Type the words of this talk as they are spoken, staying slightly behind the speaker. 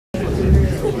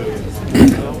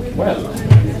Well,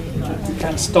 we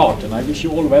can start, and I wish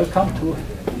you all welcome to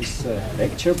this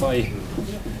lecture by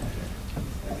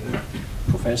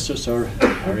Professor Sir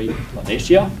Harry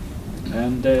Bhadeshia.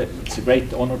 And it's a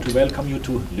great honor to welcome you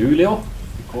to Luleå,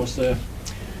 because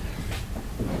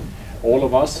all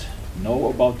of us know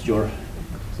about your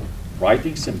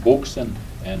writings and books and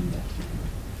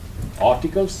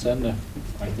articles, and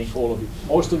I think all of you,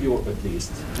 most of you at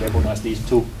least, recognize these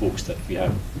two books that we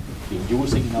have been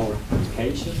using in our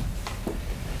education.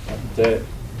 And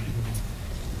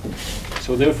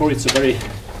so therefore it's a very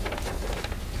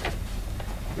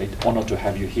great honor to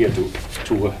have you here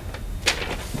to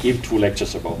give two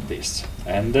lectures about this.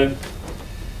 And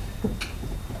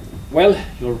well,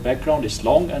 your background is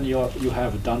long, and you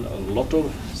have done a lot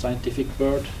of scientific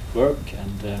work,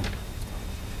 and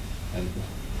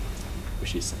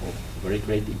which is of very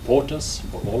great importance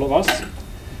for all of us.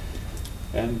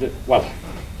 And well,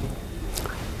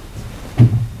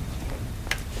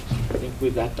 I think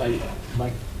with that I'd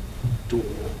like to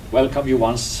welcome you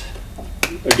once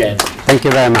again. Thank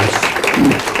you very much.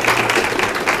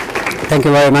 Thank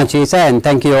you very much, Isa, and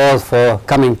thank you all for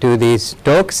coming to these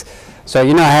talks. So,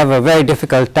 you know, I have a very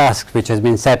difficult task which has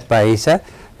been set by Isa,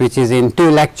 which is in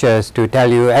 2 lectures to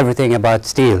tell you everything about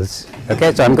steels.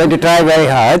 Okay, so I'm going to try very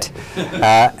hard,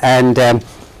 and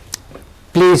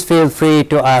please feel free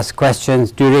to ask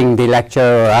questions during the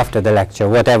lecture or after the lecture,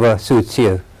 whatever suits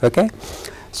you. Okay,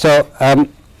 so iron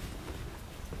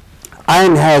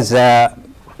has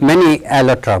many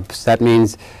allotropes. That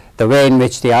means the way in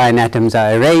which the iron atoms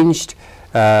are arranged.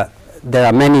 There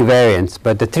are many variants,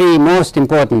 but the 3 most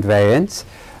important variants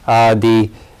are the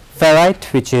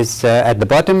ferrite, which is at the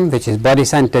bottom, which is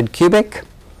body-centered cubic.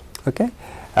 Okay.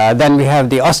 Then we have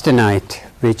the austenite,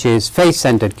 which is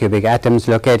face-centered cubic, atoms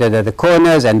located at the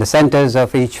corners and the centers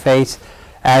of each face,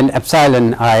 and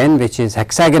epsilon iron, which is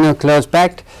hexagonal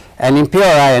close-packed. And in pure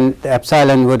iron, the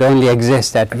epsilon would only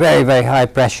exist at very, very high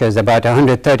pressures, about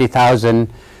 130,000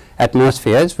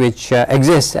 atmospheres, which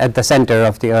exists at the center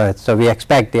of the Earth. So we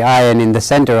expect the iron in the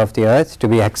center of the Earth to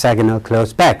be hexagonal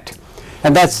close-packed.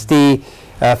 And that's the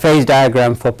phase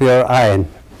diagram for pure iron,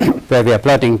 where we are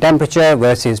plotting temperature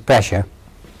versus pressure.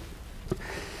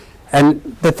 And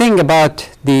the thing about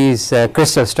these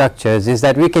crystal structures is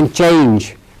that we can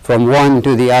change from one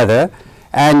to the other,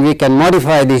 and we can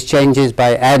modify these changes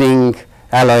by adding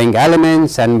alloying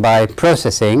elements and by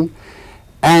processing.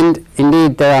 And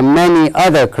indeed, there are many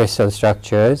other crystal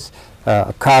structures,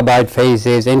 carbide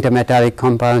phases, intermetallic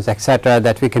compounds, etc.,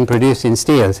 that we can produce in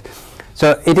steels.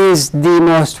 So it is the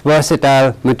most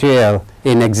versatile material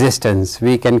in existence.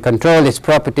 We can control its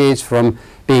properties from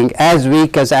being as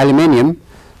weak as aluminium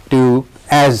to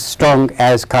as strong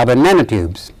as carbon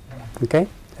nanotubes. Okay?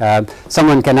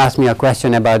 Someone can ask me a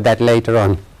question about that later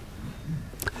on.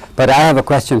 But I have a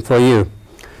question for you.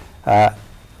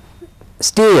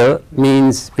 Steel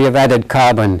means we have added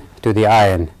carbon to the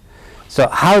iron. So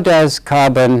how does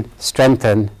carbon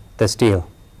strengthen the steel?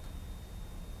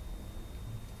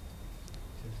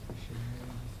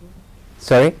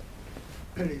 Sorry?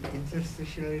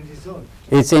 Interstitially dissolved.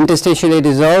 It's interstitially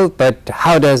dissolved, but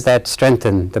how does that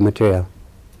strengthen the material?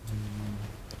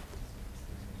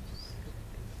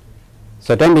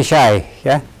 So don't be shy,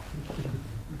 yeah?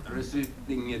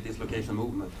 Resisting dislocation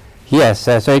movement. Yes,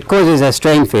 so it causes a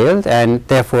strain field, and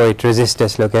therefore it resists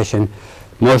dislocation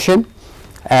motion.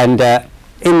 And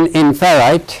in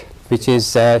ferrite, which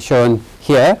is shown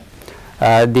here,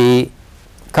 the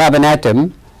carbon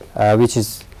atom, which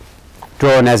is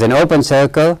drawn as an open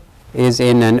circle, is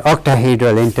in an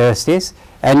octahedral interstice,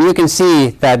 and you can see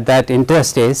that that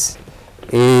interstice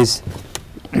is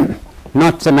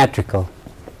not symmetrical.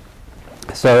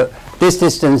 So this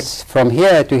distance from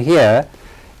here to here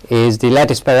is the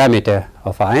lattice parameter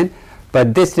of iron,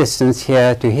 but this distance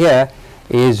here to here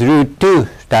is √2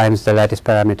 times the lattice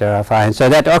parameter of iron. So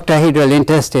that octahedral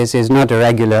interstice is not a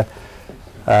regular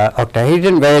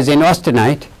octahedron, whereas in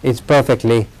austenite it's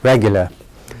perfectly regular.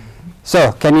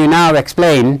 So can you now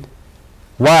explain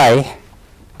why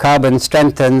carbon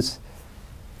strengthens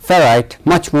ferrite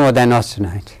much more than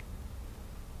austenite?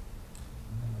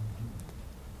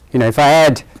 You know, if I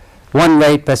add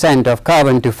 1/8% of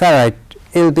carbon to ferrite,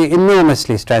 it will be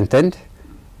enormously strengthened,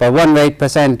 but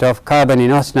 1/8% of carbon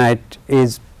in austenite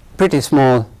is pretty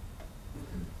small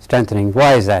strengthening.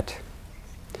 Why is that?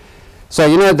 So,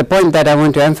 you know, the point that I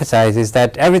want to emphasize is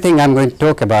that everything I'm going to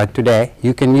talk about today,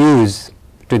 you can use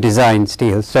to design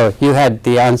steel. So you had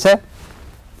the answer?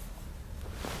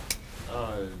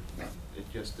 It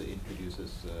just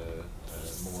introduces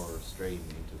more strain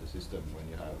into the system when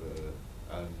you have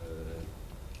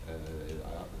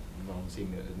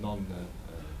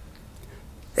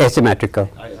asymmetrical.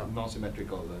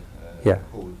 Non-symmetrical Yeah.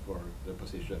 hole for the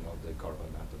position of the carbon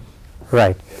atom.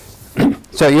 Right.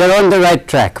 So you're on the right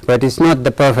track, but it's not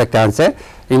the perfect answer.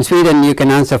 In Sweden, you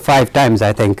can answer 5 times,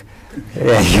 I think.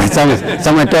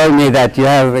 Someone told me that you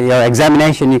have your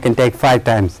examination you can take 5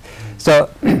 times. So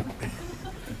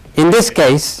in this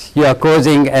case, you are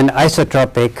causing an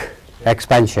isotropic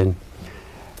expansion.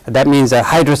 That means a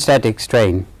hydrostatic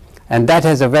strain. And that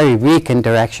has a very weak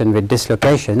interaction with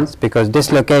dislocations, because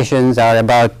dislocations are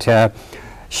about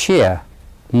shear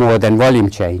more than volume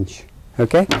change.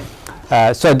 Okay?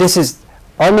 So this is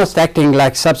almost acting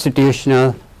like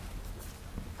substitutional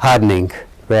hardening,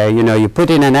 where you put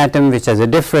in an atom which has a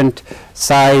different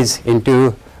size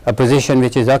into a position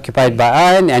which is occupied by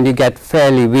iron, and you get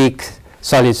fairly weak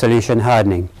solid solution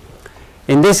hardening.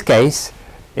 In this case,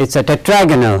 it's a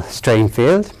tetragonal strain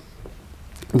field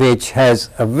which has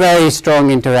a very strong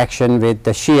interaction with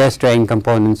the shear strain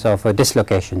components of a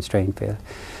dislocation strain field.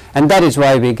 And that is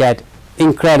why we get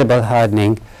incredible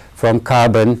hardening from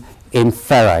carbon in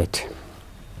ferrite.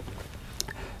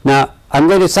 Now, I'm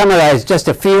going to summarize just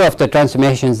a few of the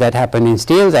transformations that happen in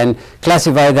steels and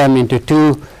classify them into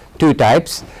two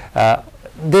types.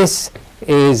 This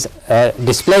is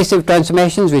displacive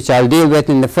transformations, which I'll deal with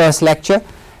in the first lecture.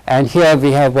 And here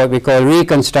we have what we call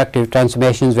reconstructive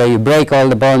transformations, where you break all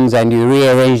the bonds and you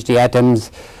rearrange the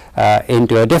atoms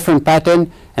into a different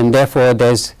pattern, and therefore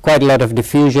there's quite a lot of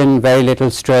diffusion, very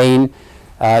little strain.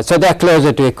 So they're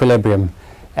closer to equilibrium.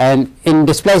 And in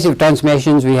displacive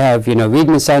transformations, we have,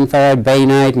 Wiedenstein ferrite,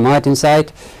 bainite,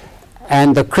 martensite,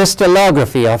 and the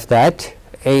crystallography of that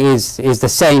is the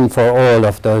same for all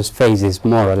of those phases,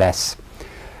 more or less.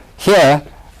 Here,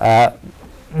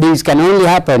 these can only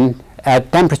happen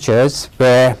at temperatures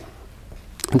where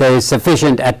there is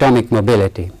sufficient atomic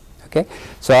mobility. Okay?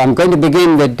 So I'm going to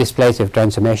begin with displacive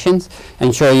transformations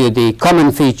and show you the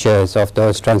common features of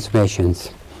those transformations.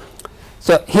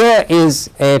 So here is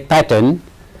a pattern.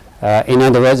 In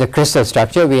other words, a crystal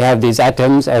structure. We have these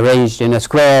atoms arranged in a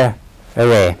square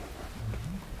array.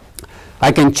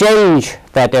 I can change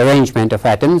that arrangement of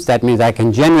atoms. That means I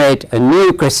can generate a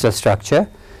new crystal structure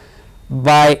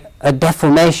by a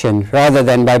deformation rather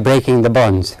than by breaking the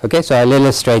bonds. Okay, so I'll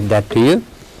illustrate that to you.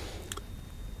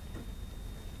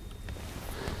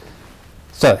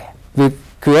 So we've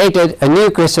created a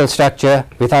new crystal structure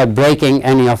without breaking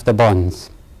any of the bonds.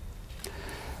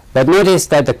 But notice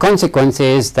that the consequence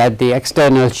is that the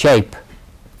external shape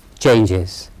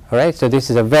changes. All right, so this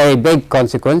is a very big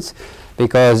consequence,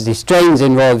 because the strains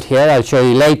involved here, I'll show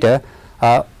you later,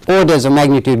 are orders of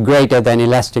magnitude greater than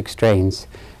elastic strains.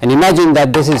 And imagine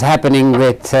that this is happening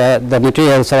with the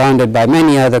material surrounded by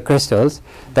many other crystals.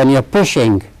 Then you're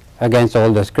pushing against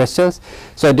all those crystals.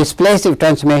 So displacive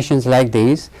transformations like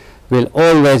these will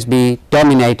always be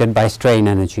dominated by strain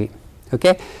energy.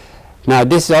 Okay? Now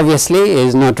this obviously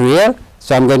is not real,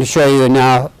 so I'm going to show you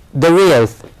now the real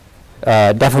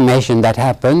deformation that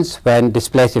happens when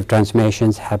displacive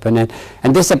transformations happen,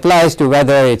 and this applies to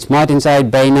whether it's martensite,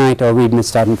 bainite, or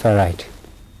Wiedenstein ferrite.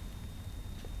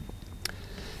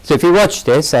 So if you watch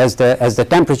this, as the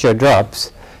temperature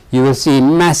drops, you will see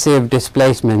massive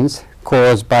displacements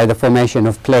caused by the formation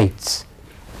of plates.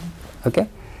 Okay?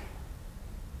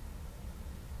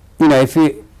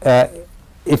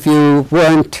 If you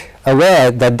weren't aware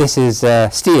that this is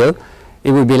steel,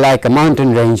 it would be like a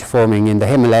mountain range forming in the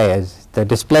Himalayas. The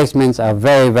displacements are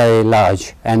very, very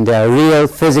large, and they are real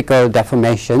physical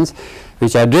deformations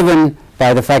which are driven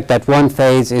by the fact that one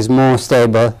phase is more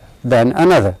stable than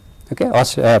another. Okay?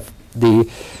 The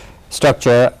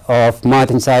structure of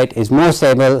martensite is more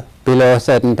stable below a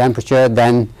certain temperature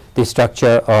than the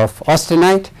structure of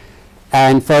austenite.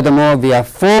 And furthermore, we are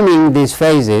forming these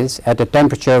phases at a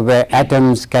temperature where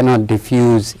atoms cannot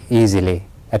diffuse easily,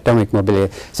 atomic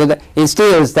mobility. So in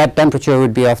steels, that temperature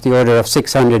would be of the order of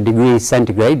 600 degrees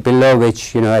centigrade, below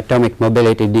which atomic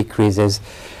mobility decreases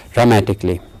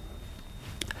dramatically.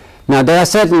 Now there are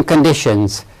certain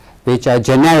conditions which are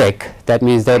generic. That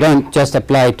means they don't just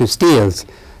apply to steels,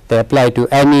 they apply to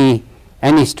any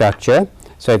structure.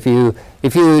 So if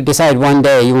you decide one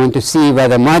day you want to see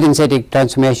whether martensitic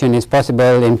transformation is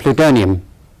possible in plutonium,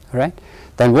 right,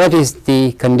 then what is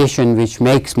the condition which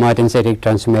makes martensitic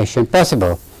transformation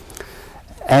possible?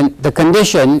 And the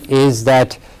condition is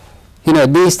that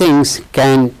these things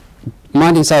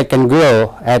martensite can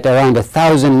grow at around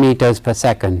 1,000 meters per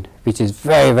second, which is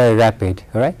very, very rapid.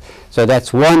 All right? So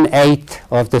that's 1/8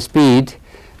 of the speed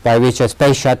by which a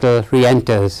space shuttle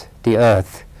re-enters the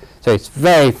Earth. So it's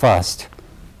very fast.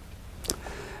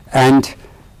 And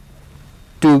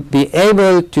to be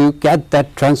able to get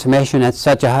that transformation at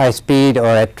such a high speed or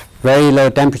at very low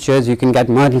temperatures, you can get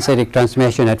martensitic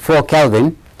transformation at 4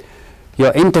 Kelvin.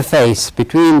 Your interface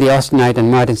between the austenite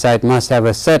and martensite must have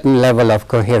a certain level of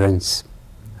coherence,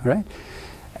 right?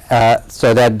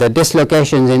 So that the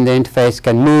dislocations in the interface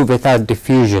can move without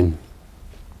diffusion.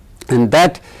 And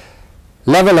that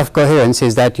level of coherence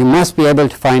is that you must be able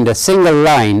to find a single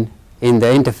line in the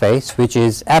interface which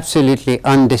is absolutely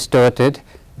undistorted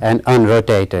and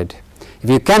unrotated. If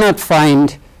you cannot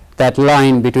find that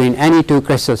line between any two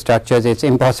crystal structures, it's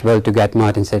impossible to get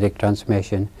martensitic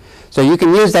transformation. So you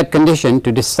can use that condition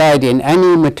to decide in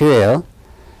any material,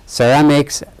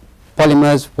 ceramics,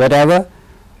 polymers, whatever,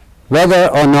 whether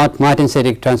or not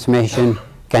martensitic transformation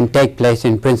can take place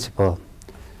in principle.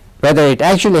 Whether it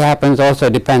actually happens also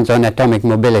depends on atomic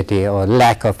mobility or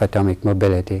lack of atomic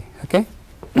mobility. Okay?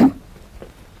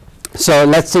 So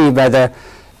let's see whether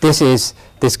this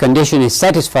condition is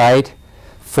satisfied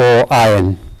for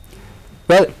iron.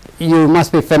 Well, you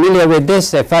must be familiar with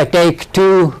this. If I take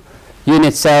 2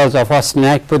 unit cells of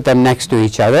austenite, put them next to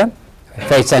each other,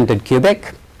 face-centered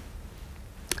cubic,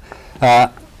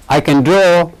 I can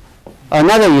draw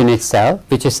another unit cell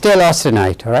which is still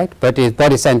austenite, all right, but is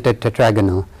body-centered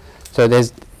tetragonal. So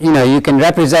there's, you can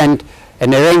represent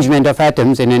an arrangement of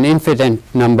atoms in an infinite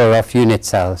number of unit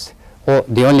cells. Or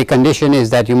the only condition is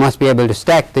that you must be able to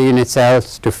stack the unit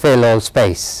cells to fill all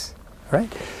space,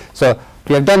 right? So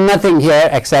we have done nothing here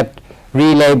except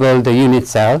relabel the unit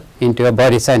cell into a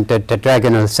body-centered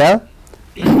tetragonal cell.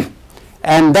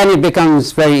 And then it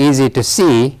becomes very easy to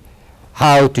see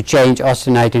how to change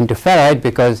austenite into ferrite,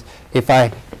 because if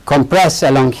I compress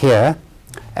along here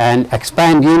and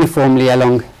expand uniformly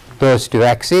along those 2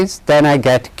 axes, then I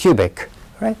get cubic,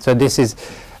 right? So this is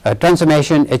a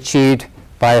transformation achieved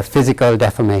by a physical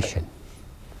deformation.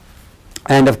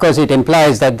 And of course it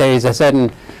implies that there is a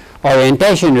certain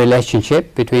orientation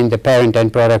relationship between the parent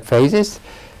and product phases,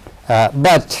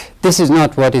 but this is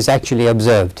not what is actually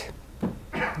observed.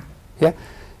 Yeah?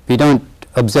 We don't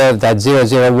observe that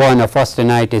 001 of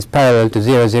austenite is parallel to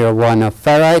 001 of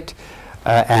ferrite,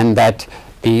 and that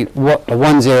the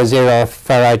 100 of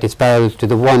ferrite is parallel to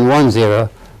the 110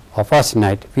 of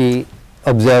austenite. We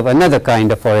observe another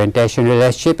kind of orientation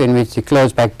relationship in which the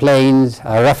closed-back planes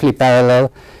are roughly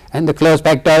parallel and the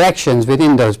closed-back directions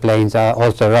within those planes are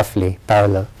also roughly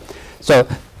parallel. So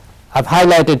I've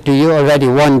highlighted to you already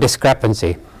one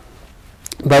discrepancy.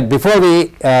 But before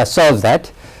we solve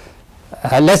that,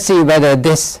 let's see whether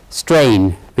this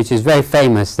strain, which is very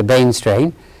famous, the Bain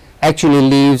strain, actually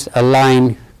leaves a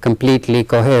line completely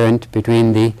coherent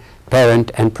between the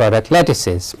parent and product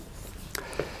lattices.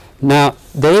 Now,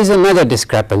 there is another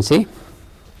discrepancy.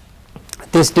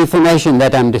 This deformation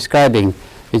that I'm describing,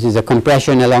 which is a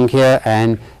compression along here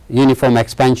and uniform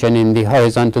expansion in the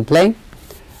horizontal plane,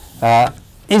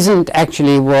 isn't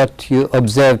actually what you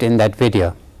observed in that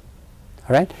video.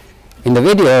 All right? In the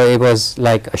video, it was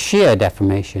like a shear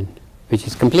deformation, which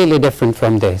is completely different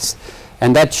from this.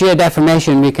 And that shear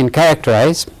deformation we can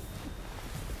characterize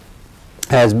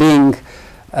as being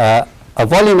a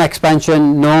volume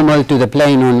expansion normal to the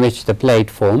plane on which the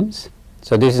plate forms.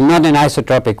 So this is not an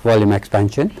isotropic volume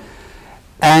expansion.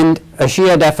 And a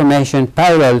shear deformation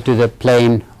parallel to the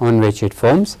plane on which it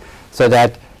forms, so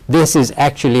that this is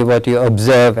actually what you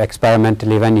observe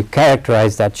experimentally when you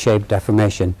characterize that shape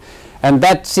deformation. And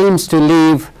that seems to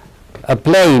leave a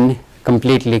plane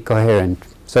completely coherent.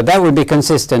 So that would be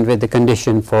consistent with the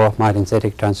condition for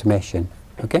martensitic transformation.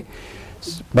 Okay?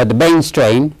 But the Bain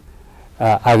strain,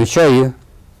 I will show you,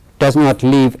 does not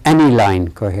leave any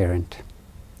line coherent.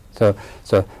 So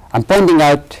I'm pointing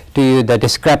out to you the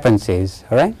discrepancies,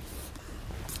 all right?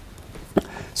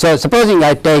 So supposing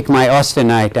I take my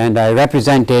austenite and I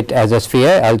represent it as a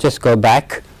sphere. I'll just go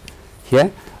back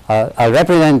here. I'll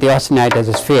represent the austenite as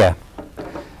a sphere.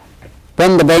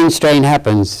 When the Bain strain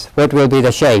happens, what will be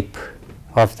the shape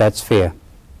of that sphere?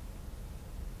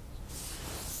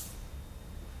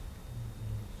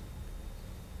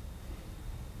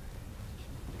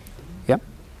 Yep.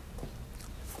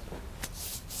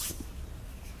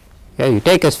 Yeah, you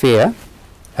take a sphere,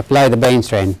 apply the Bain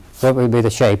strain. What will be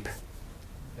the shape?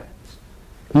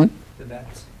 Hmm? The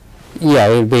bats. Yeah,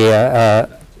 it will be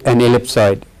an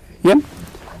ellipsoid. Yeah.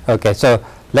 Okay, so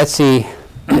let's see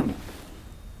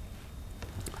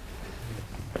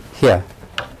here.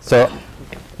 So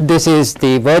this is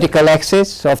the vertical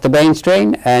axis of the Bain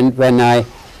strain, and when I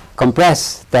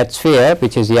compress that sphere,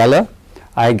 which is yellow,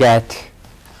 I get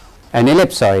an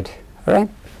ellipsoid. All right?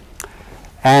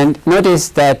 And notice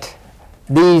that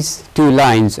these 2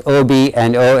 lines, OB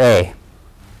and OA,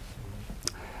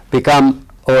 become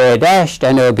OA dashed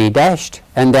and OB dashed,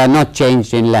 and they are not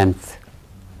changed in length.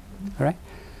 All right?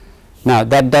 Now,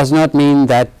 that does not mean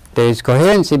that there is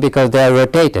coherency because they are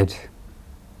rotated.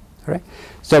 All right?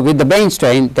 So, with the Bain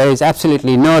strain, there is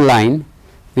absolutely no line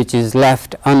which is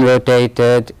left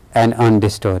unrotated and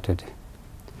undistorted.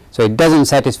 So, it does not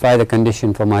satisfy the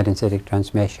condition for martensitic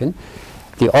transformation.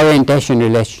 The orientation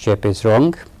relationship is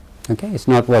wrong. Okay? It is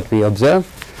not what we observe.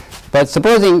 But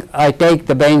supposing I take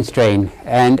the Bain strain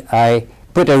and I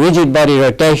put a rigid body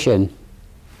rotation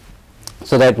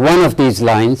so that one of these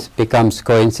lines becomes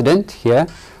coincident here,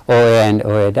 OA and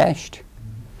OA dashed,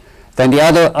 then the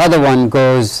other one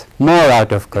goes more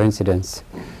out of coincidence.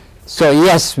 So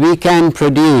yes, we can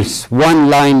produce one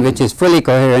line which is fully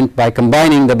coherent by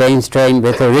combining the Bain strain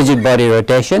with a rigid body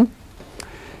rotation,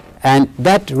 and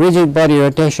that rigid body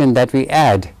rotation that we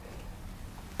add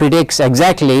predicts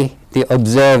exactly the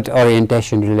observed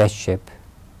orientation relationship,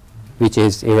 which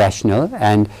is irrational,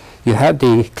 and you have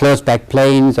the closed back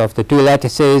planes of the two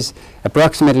lattices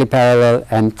approximately parallel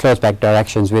and closed back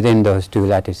directions within those two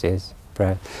lattices.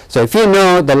 So if you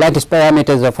know the lattice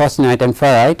parameters of austenite and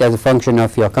ferrite as a function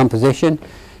of your composition,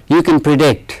 you can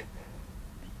predict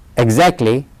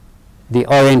exactly the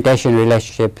orientation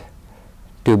relationship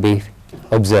to be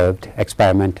observed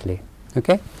experimentally.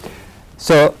 Okay?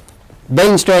 So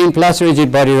Bain strain plus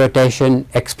rigid body rotation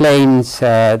explains,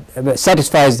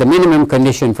 satisfies the minimum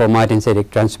condition for martensitic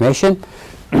transformation,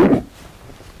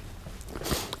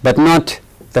 but not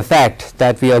the fact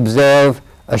that we observe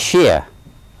a shear.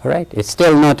 All right, it's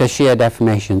still not a shear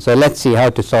deformation. So let's see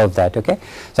how to solve that. Okay,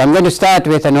 so I'm going to start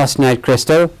with an austenite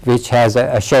crystal which has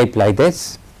a shape like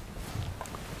this.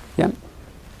 Yeah,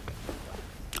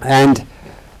 and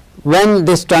when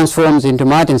this transforms into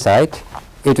martensite,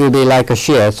 it will be like a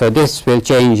shear. So this will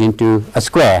change into a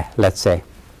square, let's say.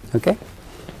 Okay,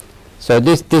 so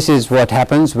this is what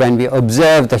happens when we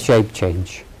observe the shape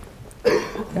change.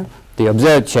 Yeah? The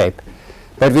observed shape.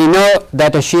 But we know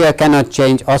that a shear cannot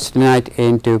change austenite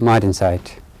into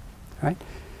martensite, right?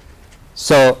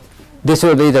 So this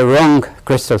will be the wrong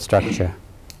crystal structure.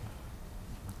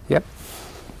 Yep.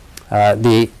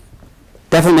 The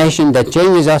deformation that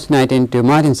changes austenite into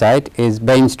martensite is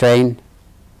Bain strain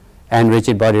and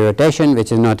rigid body rotation,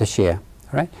 which is not a shear,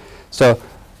 right? So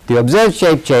the observed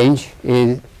shape change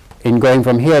is in going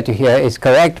from here to here is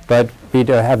correct, but we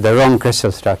do have the wrong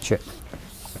crystal structure.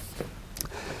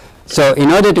 So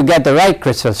in order to get the right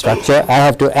crystal structure, I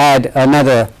have to add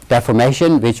another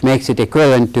deformation which makes it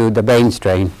equivalent to the Bain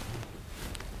strain,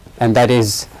 and that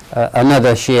is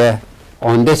another shear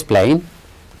on this plane.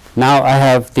 Now I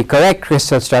have the correct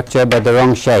crystal structure but the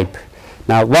wrong shape.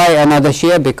 Now why another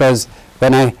shear? Because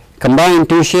when I combine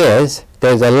two shears,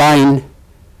 there is a line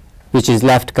which is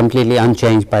left completely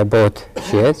unchanged by both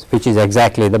shears, which is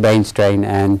exactly the Bain strain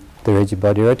and the rigid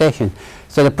body rotation.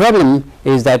 So the problem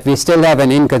is that we still have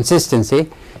an inconsistency.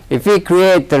 If we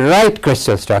create the right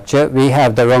crystal structure, we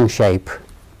have the wrong shape.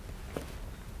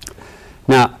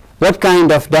 Now, what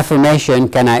kind of deformation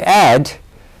can I add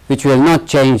which will not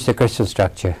change the crystal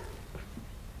structure,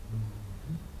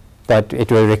 but it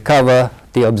will recover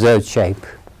the observed shape?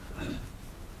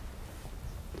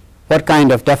 What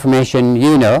kind of deformation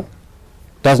you know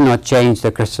does not change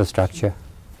the crystal structure?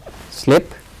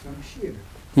 Slip?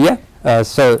 Yeah.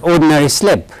 So ordinary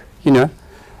slip, you know,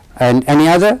 and any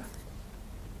other?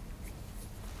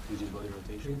 Rigid body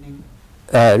rotation.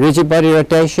 Rigid body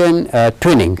rotation,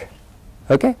 twinning.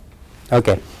 Okay?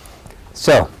 Okay.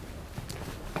 So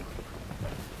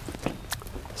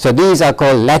these are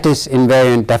called lattice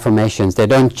invariant deformations. They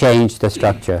don't change the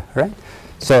structure, right?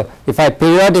 So if I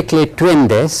periodically twin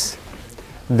this,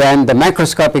 then the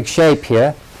macroscopic shape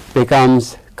here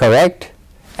becomes correct.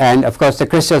 And of course the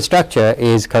crystal structure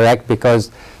is correct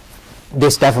because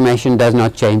this deformation does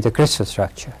not change the crystal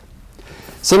structure.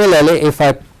 Similarly, if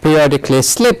I periodically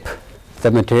slip the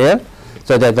material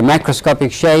so that the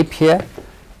macroscopic shape here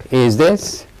is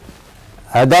this,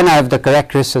 then I have the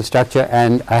correct crystal structure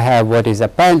and I have what is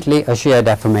apparently a shear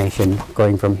deformation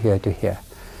going from here to here.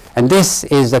 And this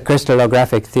is the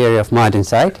crystallographic theory of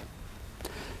martensite.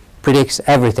 Predicts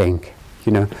everything,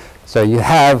 you know. So you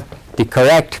have the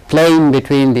correct plane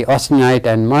between the austenite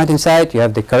and martensite, you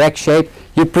have the correct shape.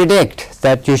 You predict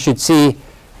that you should see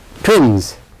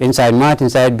twins inside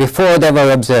martensite before they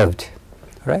were observed,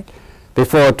 right?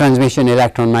 Before transmission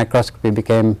electron microscopy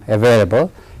became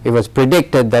available, it was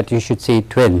predicted that you should see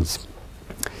twins.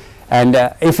 And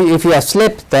if you are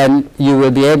slipped, then you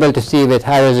will be able to see with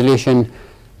high resolution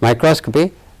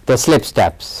microscopy the slip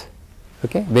steps,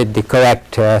 okay, with the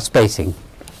correct spacing.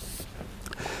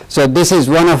 So this is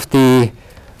one of the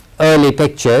early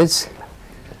pictures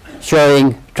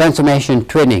showing transformation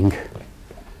twinning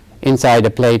inside a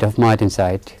plate of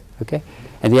martensite. Okay?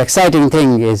 And the exciting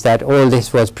thing is that all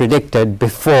this was predicted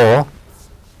before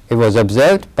it was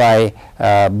observed by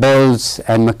Bowles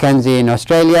and Mackenzie in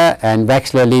Australia and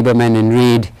Wexler, Lieberman and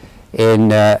Reed in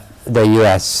the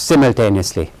US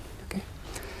simultaneously. Okay.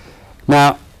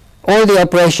 Now, all the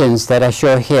operations that I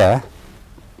show here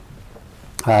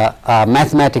are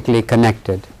mathematically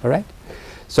connected. All right.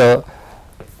 So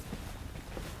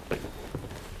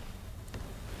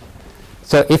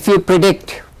if you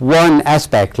predict one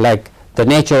aspect, like the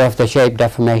nature of the shape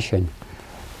deformation,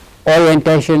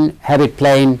 orientation, habit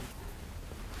plane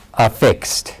are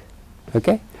fixed.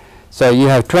 Okay? So you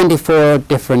have 24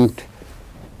 different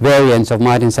variants of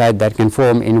martensite that can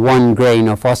form in one grain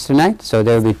of austenite. So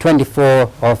there will be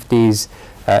 24 of these,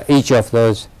 each of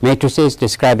those matrices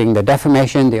describing the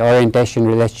deformation, the orientation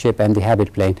relationship and the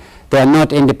habit plane. They are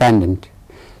not independent.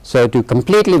 So to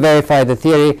completely verify the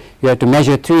theory, you have to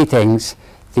measure three things: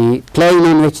 the plane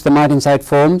on which the martensite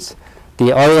forms,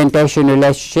 the orientation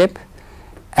relationship,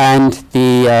 and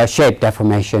the shape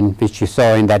deformation which you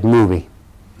saw in that movie.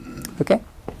 Okay?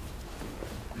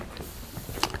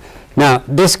 Now,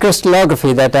 this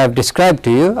crystallography that I have described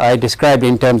to you, I described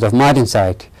in terms of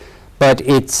martensite, but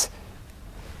it's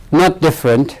not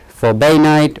different for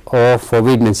bainite or for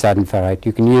Wiedmann-Staden ferrite.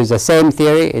 You can use the same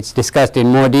theory. It's discussed in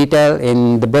more detail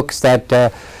in the books that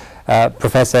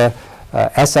Professor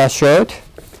Essa showed.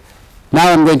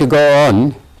 Now I'm going to go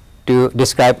on to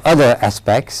describe other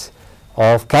aspects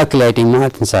of calculating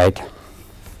martensite.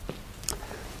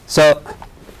 So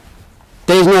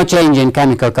there is no change in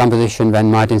chemical composition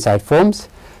when martensite forms.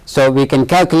 So we can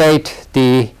calculate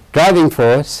the driving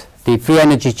force, the free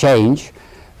energy change,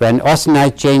 when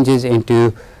austenite changes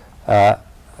into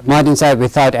martensite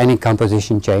without any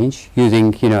composition change,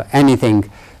 using anything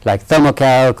like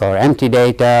thermocalc or empty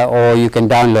data, or you can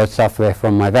download software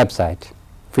from my website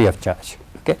free of charge.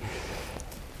 Okay?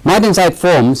 Martensite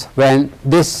forms when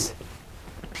this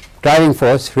driving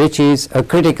force reaches a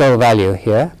critical value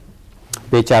here,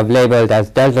 which I've labeled as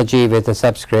delta G with a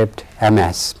subscript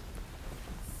ms.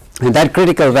 And that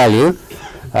critical value,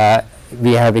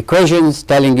 we have equations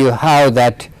telling you how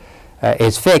that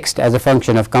is fixed as a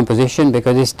function of composition,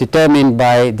 because it's determined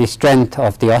by the strength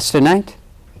of the austenite.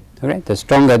 All right? The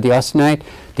stronger the austenite,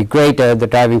 the greater the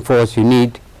driving force you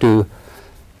need to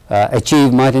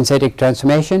achieve martensitic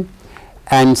transformation,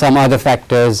 and some other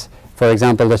factors, for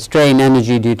example, the strain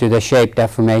energy due to the shape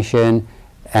deformation,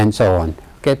 and so on.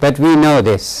 Okay? But we know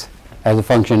this as a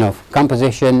function of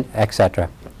composition, etc.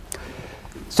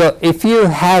 So if you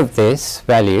have this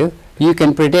value, you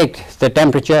can predict the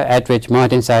temperature at which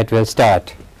martensite will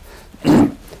start.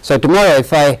 So tomorrow,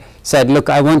 if I said, look,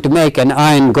 I want to make an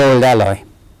iron gold alloy,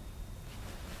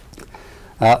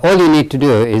 all you need to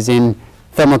do is in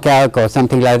thermocalc or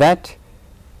something like that,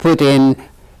 put in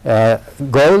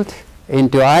gold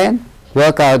into iron,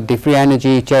 work out the free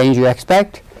energy change you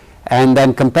expect, and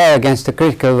then compare against the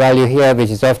critical value here, which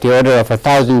is of the order of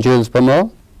 1,000 joules per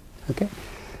mole, okay,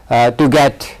 to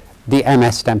get the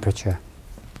ms temperature.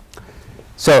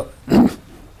 So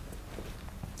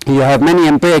you have many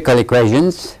empirical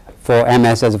equations for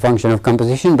ms as a function of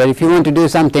composition, but if you want to do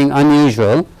something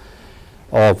unusual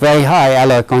or very high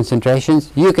alloy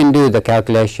concentrations, you can do the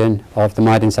calculation of the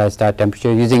martensite start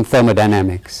temperature using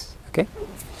thermodynamics. Okay?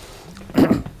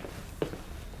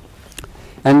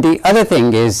 And the other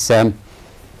thing is,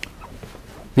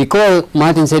 we call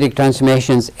martensitic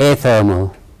transformations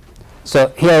athermal.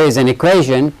 So here is an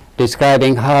equation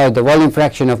describing how the volume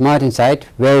fraction of martensite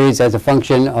varies as a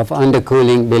function of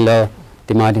undercooling below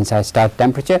the martensite start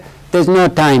temperature. There's no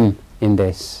time in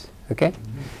this. Okay?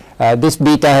 This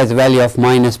beta has a value of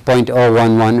minus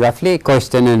 0.011 roughly,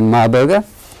 Koisten and Marburger.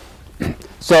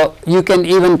 So you can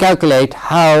even calculate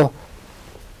how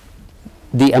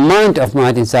the amount of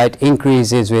martensite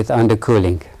increases with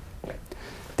undercooling.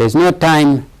 There's no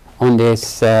time on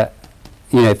this.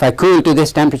 If I cool to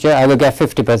this temperature, I will get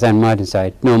 50%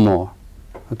 martensite, no more.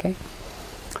 Okay?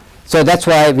 So that's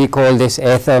why we call this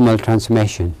athermal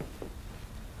transformation.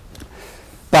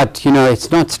 But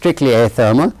it's not strictly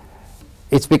athermal.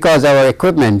 It's because our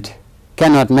equipment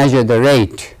cannot measure the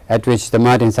rate at which the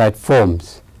martensite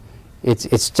forms. It's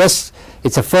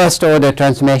a first order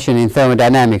transformation in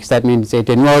thermodynamics. That means it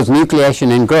involves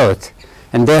nucleation and growth,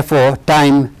 and therefore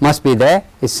time must be there.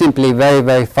 It's simply very,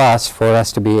 very fast for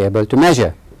us to be able to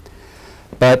measure.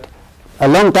 But a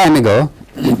long time ago,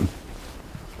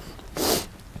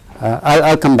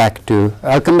 I'll come back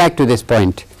to this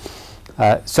point.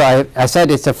 So I said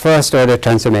it's a first order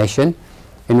transformation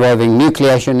involving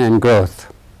nucleation and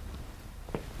growth.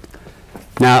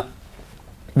 Now,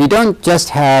 we don't just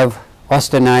have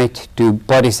austenite to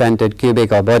body-centered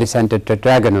cubic or body-centered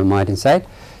tetragonal martensite,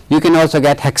 you can also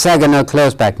get hexagonal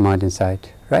close-back martensite,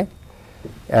 right?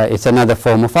 It's another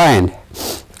form of iron.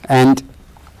 And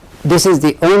this is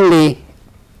the only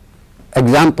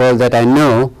example that I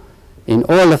know in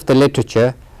all of the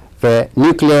literature where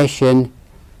nucleation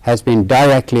has been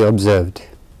directly observed,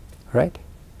 right?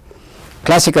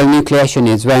 Classical nucleation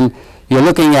is when you're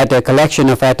looking at a collection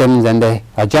of atoms and they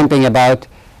are jumping about,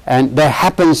 and there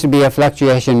happens to be a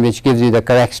fluctuation which gives you the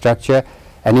correct structure,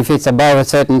 and if it's above a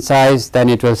certain size, then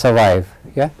it will survive.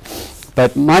 Yeah?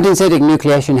 But martensitic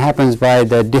nucleation happens by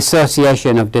the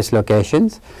dissociation of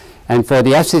dislocations, and for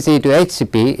the FCC to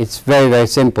HCP, it's very, very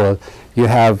simple. You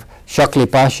have Shockley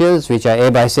partials, which are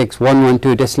A by 6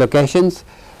 112 dislocations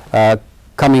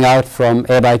coming out from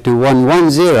A by 2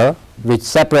 110, which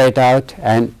separate out,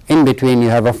 and in between you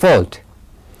have a fault.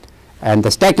 And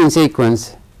the stacking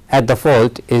sequence at the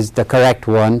fault is the correct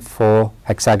one for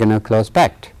hexagonal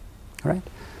close-packed, right?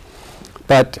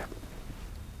 But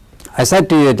I said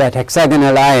to you that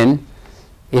hexagonal iron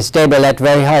is stable at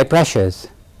very high pressures.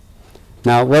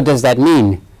 Now, what does that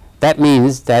mean? That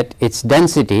means that its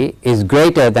density is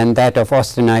greater than that of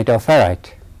austenite or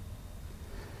ferrite.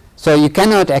 So you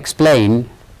cannot explain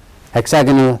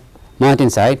hexagonal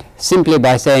martensite simply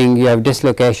by saying you have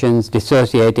dislocations,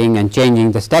 dissociating, and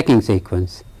changing the stacking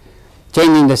sequence.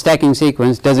 Changing the stacking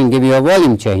sequence doesn't give you a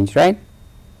volume change, right?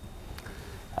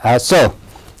 So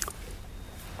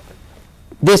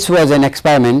this was an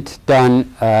experiment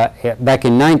done back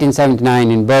in 1979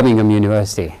 in Birmingham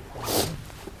University.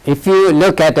 If you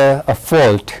look at a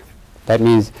fault, that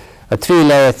means a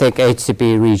 3-layer thick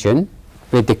HCP region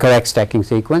with the correct stacking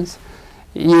sequence,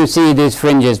 you see these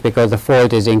fringes because the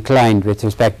fault is inclined with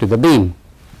respect to the beam.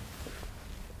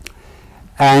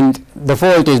 And the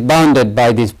fault is bounded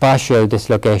by these partial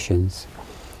dislocations.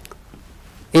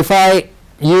 If I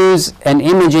use an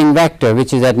imaging vector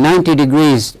which is at 90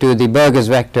 degrees to the Burgers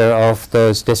vector of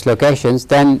those dislocations,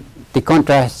 then the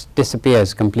contrast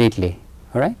disappears completely,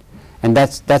 all right? And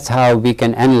that's how we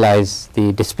can analyze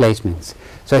the displacements.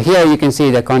 So here you can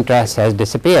see the contrast has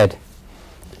disappeared.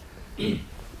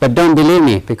 But don't believe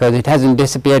me, because it hasn't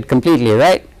disappeared completely,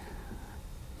 right?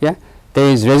 Yeah?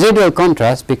 There is residual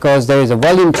contrast because there is a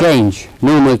volume change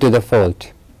normal to the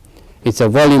fault. It's a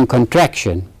volume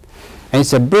contraction. And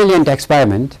it's a brilliant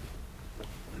experiment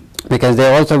because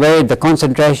they also varied the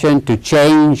concentration to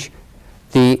change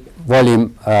the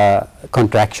volume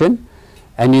contraction.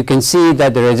 And you can see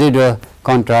that the residual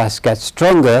contrast gets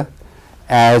stronger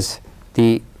as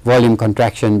the volume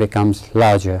contraction becomes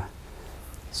larger.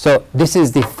 So this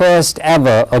is the first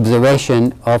ever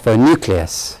observation of a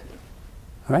nucleus.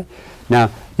 All right?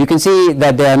 Now, you can see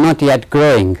that they are not yet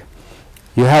growing.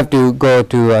 You have to go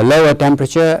to a lower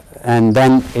temperature, and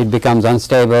then it becomes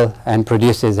unstable and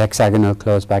produces hexagonal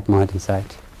close-back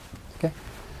martensite. Okay?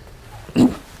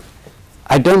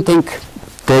 I don't think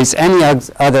there is any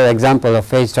other example of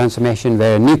phase transformation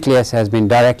where a nucleus has been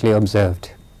directly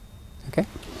observed. Okay?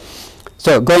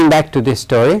 So going back to this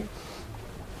story,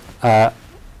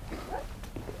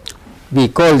 we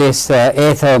call this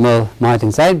athermal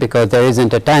martensite because there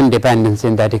isn't a time dependence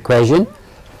in that equation.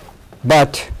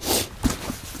 But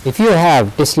if you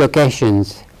have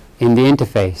dislocations in the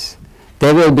interface,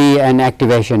 there will be an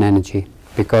activation energy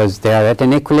because they are at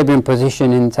an equilibrium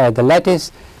position inside the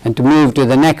lattice, and to move to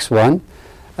the next one,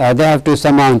 they have to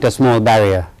surmount a small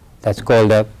barrier that's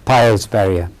called a Piles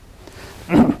barrier.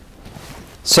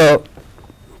 So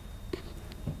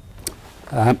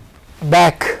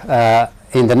back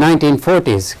in the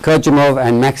 1940s, Kurchumov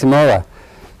and Maximova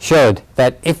showed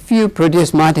that if you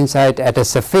produce martensite at a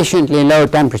sufficiently low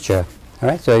temperature, all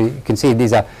right, so you can see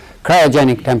these are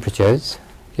cryogenic temperatures,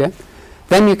 yeah,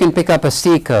 then you can pick up a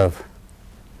C curve,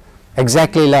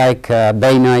 exactly like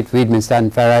bainite,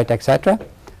 Wiedmann-Statten ferrite, etc.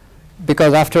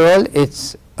 Because after all,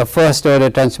 it's a first-order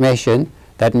transformation.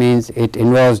 That means it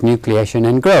involves nucleation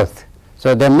and growth.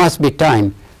 So there must be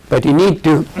time, but you need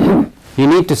to you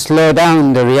need to slow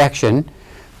down the reaction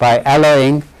by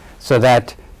alloying so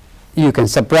that you can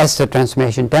suppress the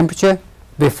transformation temperature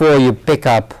before you pick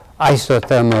up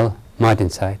isothermal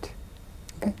martensite.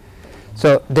 Okay?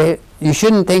 So you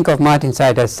shouldn't think of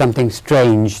martensite as something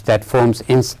strange that forms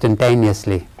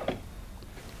instantaneously.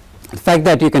 The fact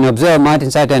that you can observe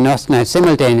martensite and austenite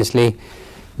simultaneously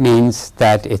means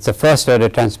that it's a first-order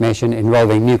transformation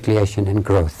involving nucleation and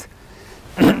growth.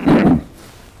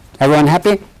 Everyone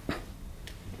happy?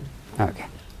 Okay.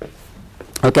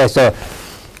 Okay, so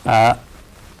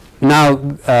now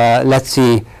let's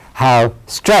see how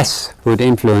stress would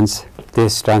influence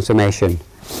this transformation,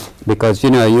 because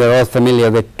you know you're all familiar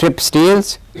with trip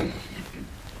steels.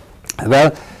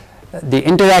 Well, the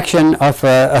interaction of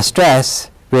a stress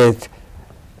with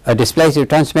a displacive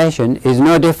transformation is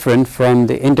no different from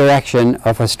the interaction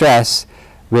of a stress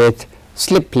with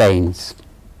slip planes.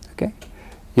 Okay?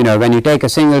 You know, when you take a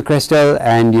single crystal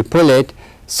and you pull it,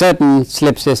 certain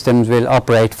slip systems will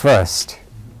operate first,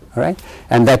 all right?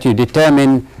 And that you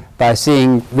determine by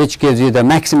seeing which gives you the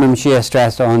maximum shear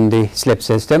stress on the slip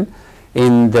system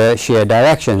in the shear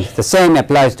directions. The same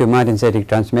applies to martensitic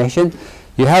transformation.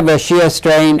 You have a shear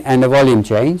strain and a volume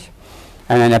change,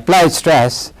 and an applied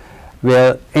stress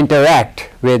will interact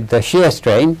with the shear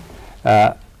strain.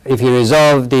 If you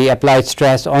resolve the applied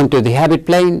stress onto the habit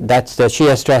plane, that's the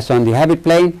shear stress on the habit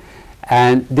plane,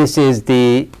 and this is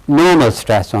the normal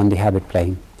stress on the habit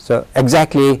plane. So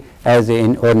exactly as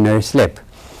in ordinary slip.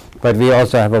 But we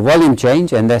also have a volume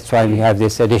change, and that's why we have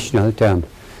this additional term.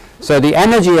 So the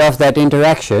energy of that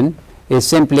interaction is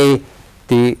simply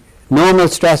the normal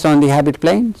stress on the habit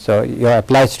plane. So your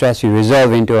applied stress you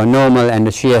resolve into a normal and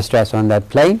a shear stress on that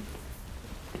plane.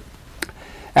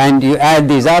 And you add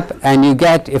these up and you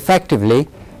get effectively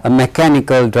a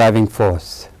mechanical driving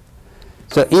force.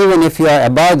 So even if you are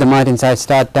above the martensite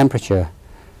start temperature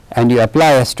and you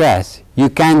apply a stress, you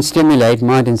can stimulate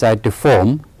martensite to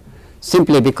form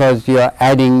simply because you are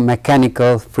adding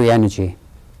mechanical free energy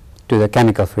to the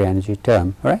chemical free energy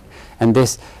term, right? And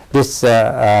this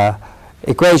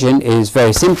equation is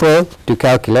very simple to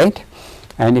calculate.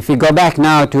 And if we go back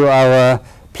now to our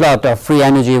plot of free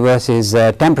energy versus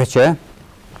temperature,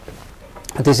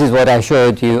 this is what I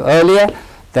showed you earlier,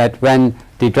 that when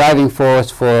the driving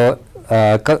force for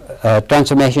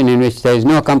transformation in which there is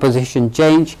no composition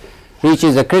change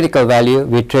reaches a critical value,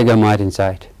 we trigger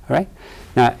martensite, right?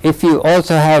 Now, if you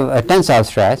also have a tensile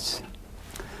stress,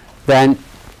 then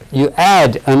you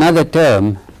add another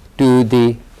term to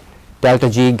the delta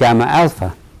G gamma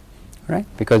alpha, right?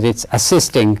 Because it's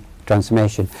assisting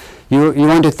transformation. You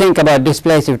want to think about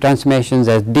displacive transformations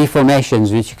as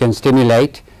deformations which you can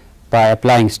stimulate by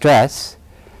applying stress,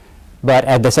 but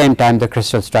at the same time the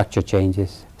crystal structure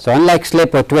changes. So unlike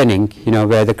slip or twinning, you know,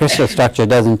 where the crystal structure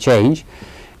doesn't change,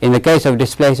 in the case of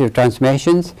displacive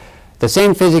transformations, the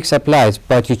same physics applies,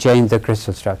 but you change the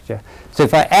crystal structure. So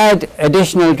if I add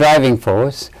additional driving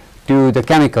force to the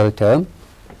chemical term,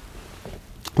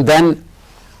 then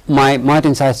my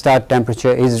martensite start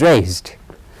temperature is raised.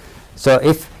 So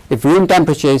if room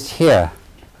temperature is here,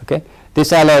 okay,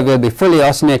 this alloy will be fully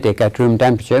austenitic at room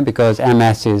temperature because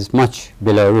MS is much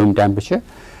below room temperature.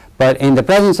 But in the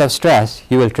presence of stress,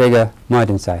 you will trigger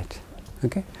martensite.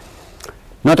 Okay?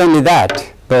 Not only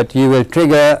that, but you will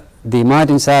trigger the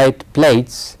martensite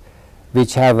plates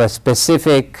which have a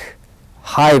specific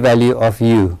high value of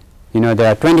U. You know,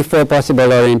 there are 24 possible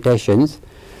orientations.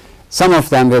 Some of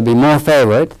them will be more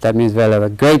favored, that means will have a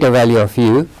greater value of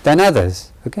U than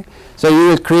others. Okay? So you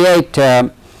will create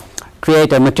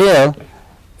a material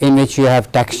in which you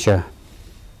have texture.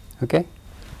 Okay?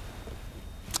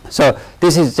 So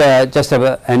this is just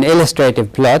an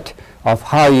illustrative plot of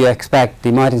how you expect the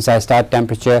martensite start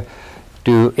temperature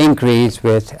to increase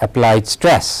with applied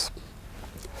stress.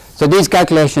 So these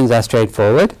calculations are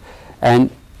straightforward, and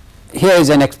here is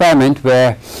an experiment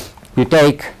where you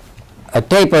take a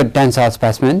tapered tensile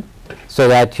specimen so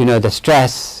that, you know, the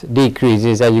stress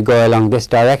decreases as you go along this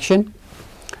direction,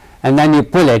 and then you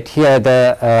pull it. Here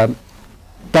the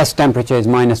test temperature is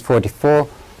minus 44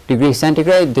 degrees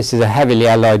centigrade. This is a heavily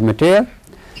alloyed material,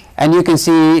 and you can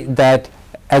see that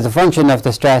as a function of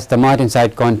the stress, the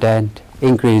martensite content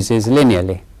increases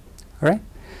linearly. All right?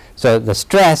 So the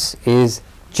stress is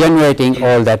generating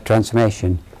all that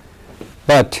transformation.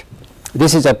 But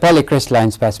this is a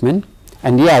polycrystalline specimen,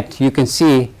 and yet you can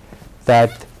see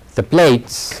that the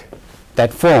plates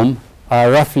that form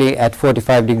are roughly at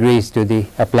 45 degrees to the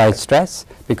applied stress,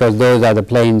 because those are the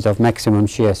planes of maximum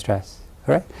shear stress.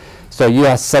 All right? So you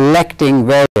are selecting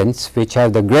variants which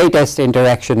have the greatest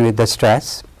interaction with the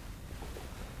stress,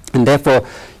 and therefore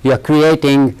you are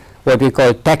creating what we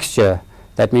call texture.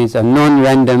 That means a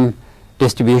non-random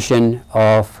distribution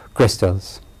of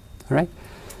crystals. All right?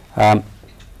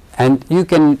 And you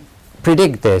can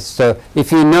predict this. So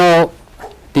if you know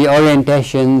the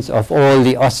orientations of all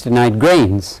the austenite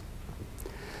grains,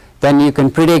 then you can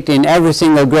predict in every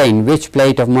single grain which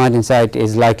plate of martensite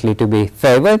is likely to be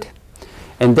favored,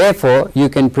 and therefore you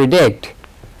can predict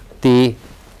the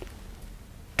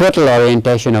total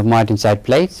orientation of martensite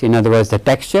plates, in other words the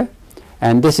texture,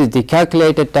 and this is the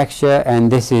calculated texture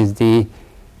and this is the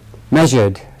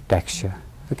measured texture.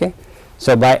 Okay?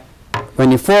 So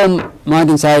when you form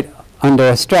martensite under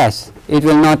a stress, it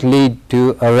will not lead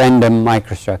to a random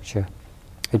microstructure.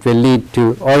 It will lead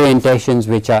to orientations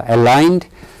which are aligned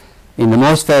in the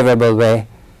most favorable way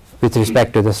with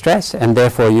respect to the stress, and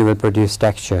therefore you will produce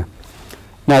texture.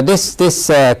 Now this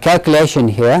calculation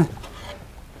here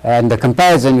and the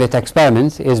comparison with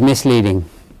experiments is misleading.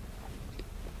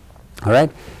 All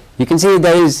right, you can see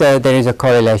there is a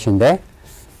correlation there,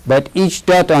 but each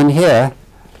dot on here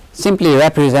simply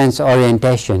represents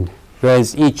orientation,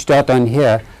 whereas each dot on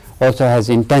here also has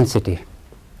intensity.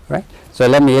 Right? So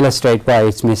let me illustrate why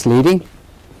it's misleading.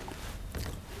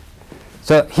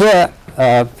 So here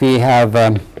we have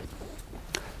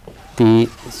the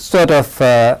sort of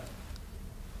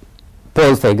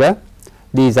pole figure.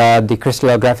 These are the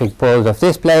crystallographic poles of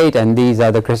this plate, and these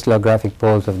are the crystallographic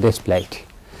poles of this plate.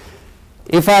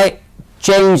 If I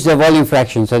change the volume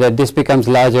fraction so that this becomes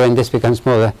larger and this becomes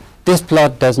smaller, this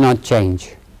plot does not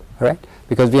change, right?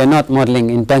 Because we are not modeling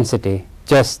intensity,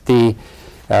 just the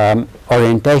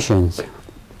orientations.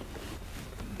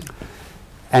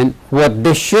 And what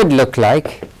this should look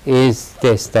like is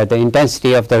this, that the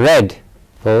intensity of the red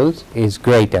poles is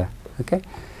greater. Okay?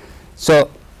 So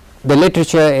the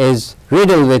literature is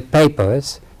riddled with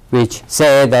papers which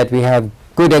say that we have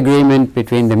good agreement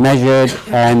between the measured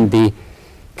and the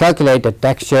calculated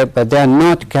texture, but they are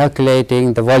not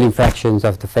calculating the volume fractions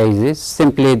of the phases,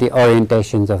 simply the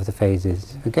orientations of the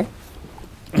phases. Okay?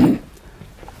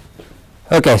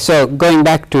 Okay, so going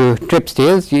back to trip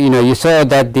steels, you saw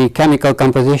that the chemical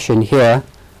composition here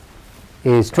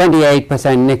is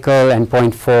 28% nickel and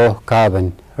 0.4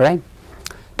 carbon, right?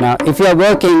 Now, if you are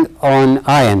working on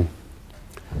iron,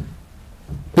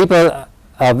 people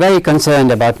are very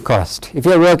concerned about cost. If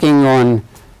you are working on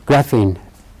graphene,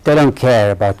 they don't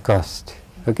care about cost,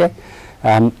 okay?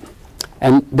 And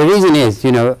the reason is,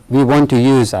 we want to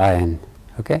use iron,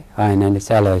 okay? Iron and its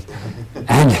alloys.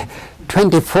 And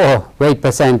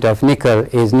 24% of nickel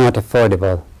is not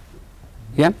affordable.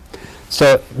 Yeah,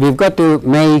 so we've got to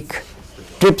make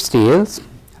trip steels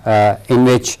in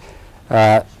which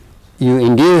you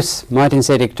induce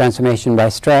martensitic transformation by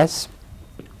stress,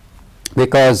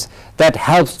 because that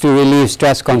helps to relieve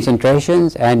stress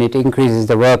concentrations and it increases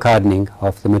the work hardening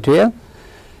of the material,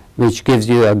 which gives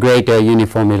you a greater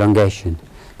uniform elongation.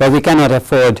 But we cannot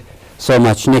afford so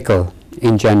much nickel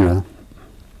in general.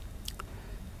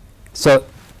 So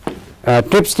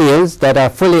trip steels that are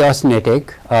fully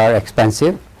austenitic are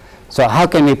expensive. So how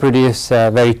can we produce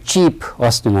very cheap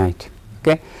austenite?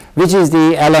 Okay? Which is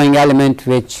the alloying element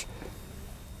which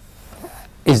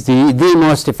is the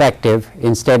most effective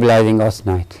in stabilizing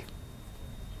austenite?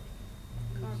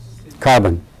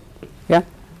 Carbon. Yeah?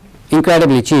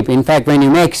 Incredibly cheap. In fact, when you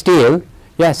make steel,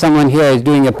 someone here is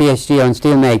doing a PhD on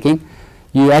steel making,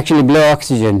 you actually blow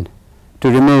oxygen to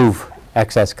remove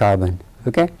excess carbon.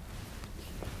 Okay?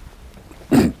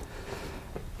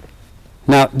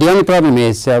 Now, the only problem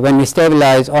is when we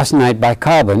stabilize austenite by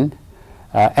carbon,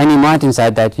 any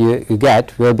martensite that you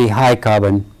get will be high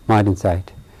carbon martensite.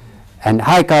 And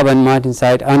high carbon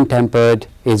martensite untempered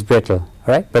is brittle,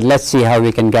 right? But let's see how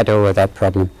we can get over that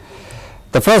problem.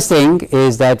 The first thing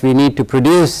is that we need to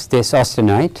produce this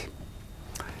austenite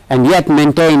and yet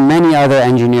maintain many other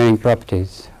engineering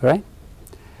properties, right?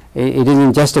 It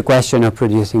isn't just a question of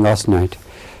producing austenite.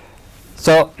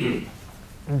 So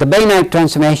the bainite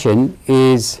transformation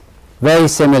is very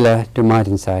similar to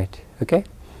martensite, okay?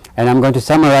 And I'm going to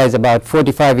summarize about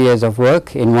 45 years of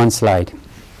work in one slide.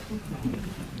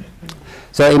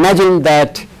 So imagine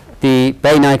that the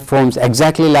bainite forms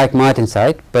exactly like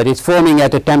martensite, but it's forming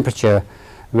at a temperature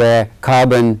where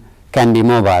carbon can be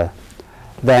mobile.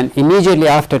 Then immediately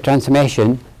after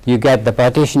transformation, you get the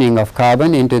partitioning of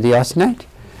carbon into the austenite,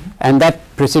 and that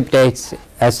precipitates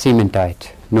as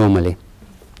cementite normally.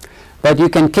 But you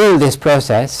can kill this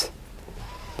process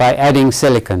by adding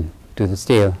silicon to the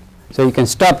steel. So you can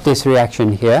stop this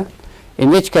reaction here, in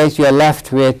which case you are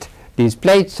left with these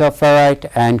plates of ferrite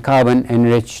and carbon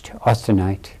enriched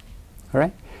austenite. All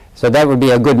right? So that would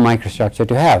be a good microstructure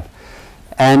to have.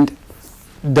 And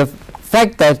the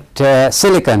fact that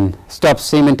silicon stops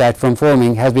cementite from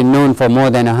forming has been known for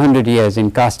more than 100 years in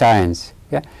cast irons.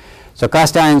 Yeah? So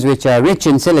cast irons which are rich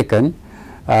in silicon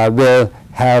will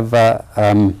have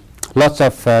lots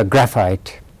of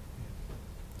graphite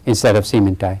instead of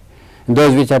cementite. And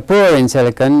those which are poor in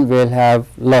silicon will have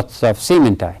lots of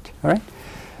cementite. All right?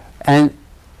 And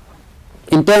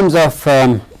in terms of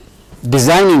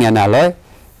designing an alloy,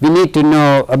 we need to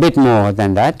know a bit more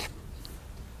than that.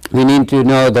 We need to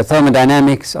know the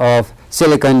thermodynamics of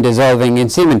silicon dissolving in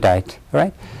cementite,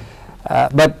 right?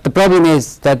 But the problem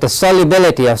is that the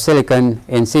solubility of silicon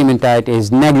in cementite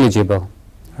is negligible,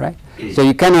 right? So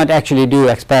you cannot actually do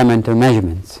experimental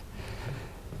measurements.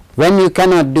 When you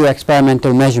cannot do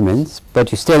experimental measurements,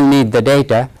 but you still need the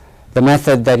data, the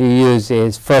method that you use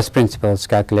is first principles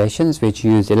calculations, which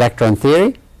use electron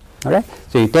theory. All right.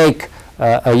 So you take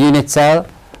a unit cell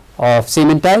of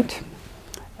cementite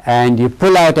and you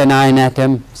pull out an iron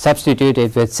atom, substitute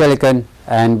it with silicon,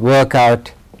 and work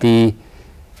out the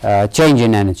change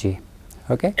in energy.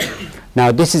 Okay.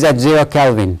 Now this is at 0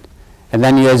 Kelvin, and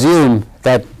then you assume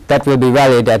that that will be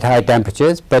valid at high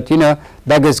temperatures, but you know,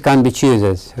 beggars can't be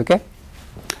choosers. Okay.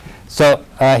 So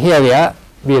here we are.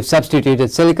 We have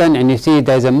substituted silicon, and you see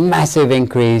there's a massive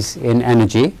increase in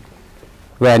energy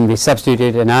when we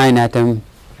substitute an iron atom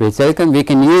with silicon. We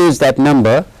can use that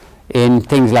number in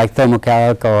things like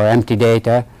thermocalc or empty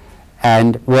data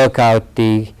and work out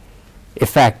the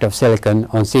effect of silicon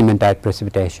on cementite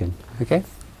precipitation. Okay.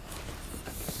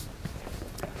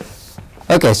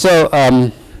 Okay, so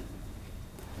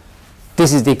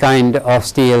this is the kind of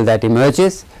steel that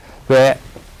emerges, where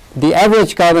the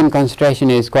average carbon concentration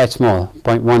is quite small,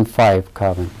 0.15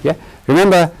 carbon. Yeah.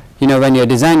 Remember, you know, when you're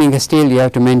designing a steel, you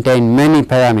have to maintain many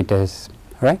parameters,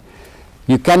 right?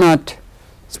 You cannot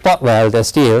spot weld a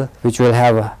steel which will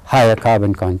have a higher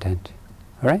carbon content,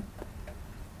 all right?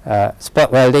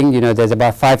 Spot welding, you know, there's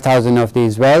about 5,000 of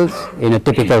these welds in a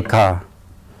typical car.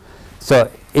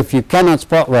 So if you cannot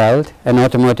spot weld an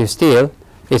automotive steel,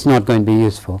 it's not going to be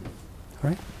useful, all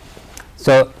right?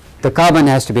 So the carbon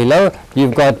has to be low.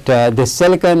 You've got this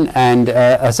silicon and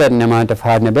a certain amount of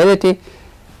hardenability,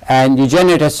 and you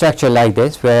generate a structure like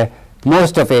this where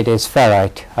most of it is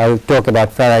ferrite. I'll talk about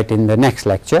ferrite in the next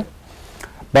lecture.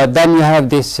 But then you have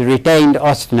this retained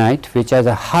austenite, which has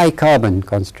a high carbon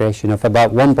concentration of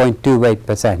about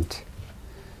 1.28%,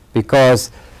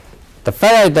 because the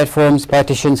ferrite that forms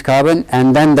partitions carbon,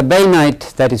 and then the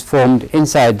bainite that is formed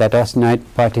inside that austenite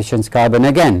partitions carbon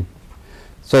again.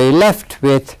 So you're left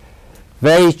with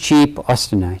very cheap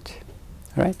austenite,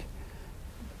 right?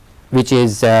 Which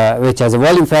has a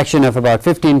volume fraction of about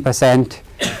 15%,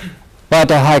 but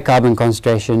a high carbon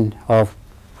concentration of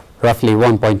roughly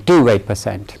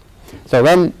 1.28%. So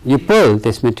when you pull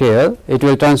this material, it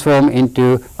will transform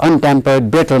into untempered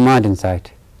brittle martensite.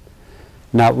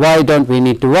 Now, why don't we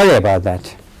need to worry about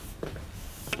that?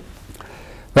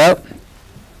 Well,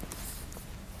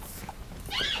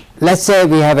 let's say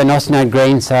we have an austenite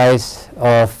grain size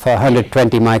of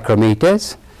 120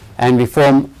 micrometers, and we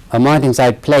form a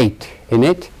martensite plate in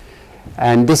it,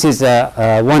 and this is a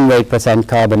 1%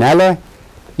 carbon alloy.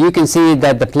 You can see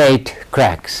that the plate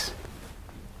cracks,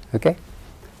 okay,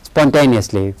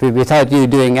 spontaneously, without you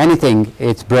doing anything.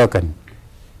 It's broken.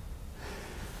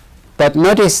 But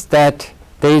notice that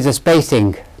there is a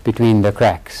spacing between the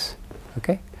cracks.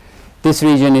 Okay, this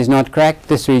region is not cracked,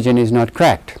 this region is not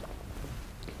cracked.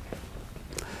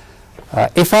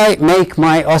 If I make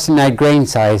my austenite grain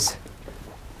size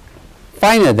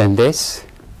finer than this,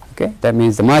 okay, that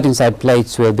means the martensite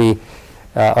plates will be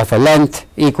of a length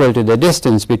equal to the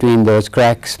distance between those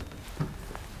cracks,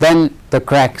 then the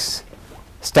cracks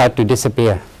start to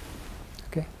disappear.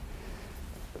 Okay.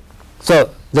 So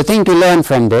the thing to learn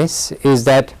from this is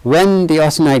that when the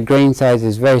austenite grain size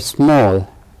is very small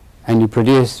and you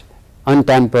produce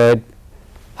untempered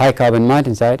high carbon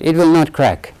martensite, it will not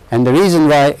crack. And the reason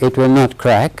why it will not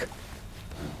crack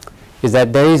is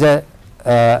that there is a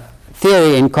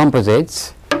theory in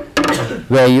composites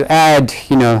where you add,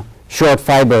 you know, short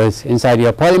fibers inside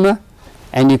your polymer,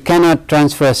 and you cannot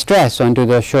transfer stress onto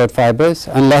those short fibers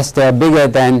unless they are bigger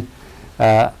than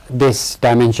this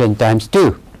dimension times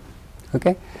 2.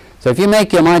 Okay? So if you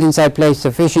make your martensite plates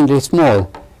sufficiently small,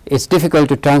 it's difficult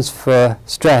to transfer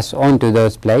stress onto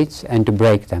those plates and to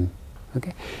break them.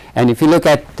 Okay? And if you look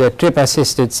at the trip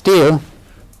assisted steel,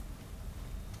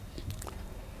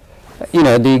 you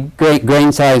know, the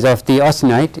grain size of the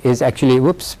austenite is actually,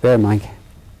 whoops, where am I?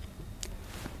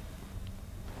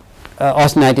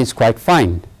 Austenite is quite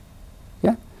fine,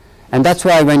 yeah, and that's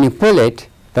why when you pull it,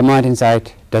 the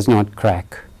martensite does not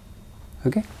crack.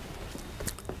 Okay,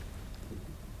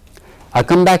 I'll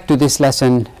come back to this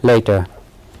lesson later.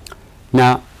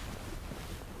 Now,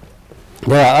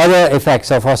 there are other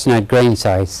effects of austenite grain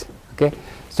size. Okay,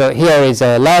 so here is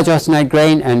a large austenite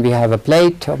grain, and we have a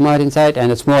plate of martensite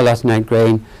and a small austenite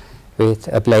grain with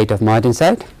a plate of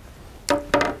martensite.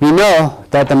 We know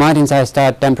that the martensite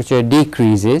start temperature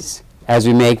decreases as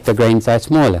we make the grain size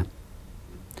smaller.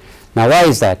 Now, why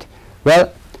is that?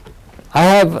 Well, I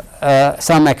have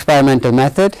some experimental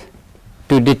method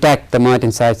to detect the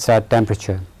martensite start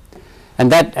temperature,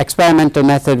 and that experimental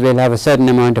method will have a certain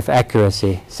amount of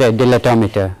accuracy, say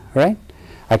dilatometer, right?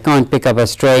 I can't pick up a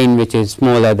strain which is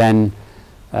smaller than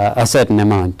a certain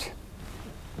amount.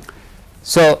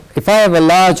 So if I have a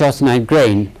large austenite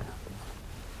grain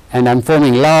and I'm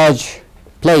forming large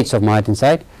plates of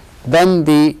martensite, then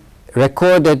the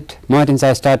recorded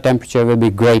Martensite start temperature will be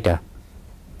greater,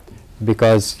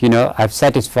 because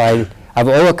I've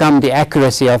overcome the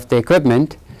accuracy of the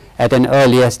equipment at an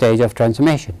earlier stage of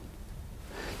transformation.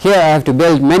 Here I have to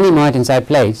build many Martensite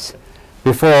plates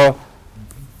before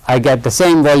I get the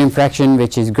same volume fraction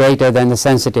which is greater than the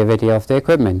sensitivity of the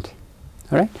equipment.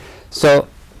 All right? So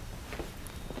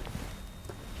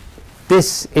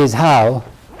this is how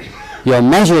your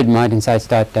measured Martensite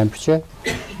start temperature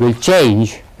will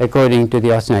change according to the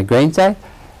austenite grain size.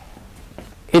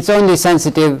 It's only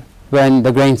sensitive when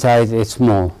the grain size is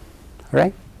small,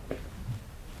 right?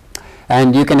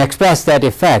 And you can express that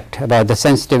effect about the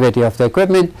sensitivity of the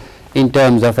equipment in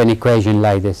terms of an equation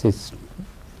like this. It's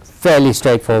fairly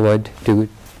straightforward to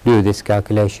do this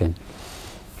calculation.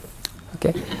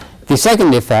 Okay. The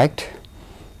second effect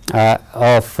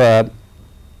of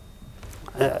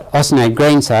austenite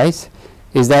grain size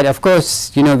is that, of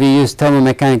course, we use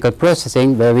thermomechanical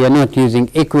processing where we are not using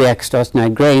equiaxed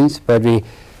austenite grains, but we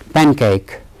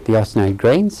pancake the austenite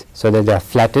grains so that they are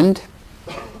flattened.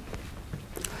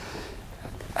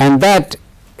 And that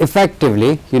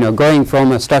effectively, going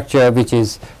from a structure which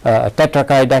is a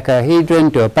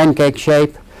tetrachydecahedron to a pancake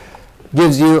shape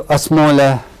gives you a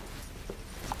smaller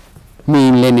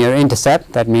mean linear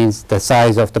intercept. That means the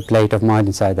size of the plate of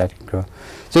Martensite that can grow.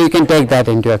 So you can take that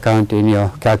into account in your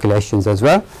calculations as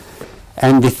well.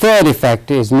 And the third effect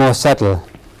is more subtle.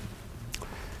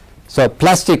 So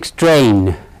plastic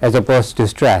strain as opposed to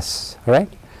stress, all right?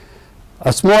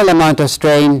 A small amount of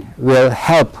strain will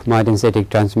help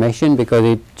martensitic transformation because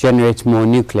it generates more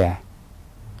nuclei, all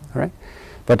right?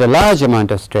 But a large amount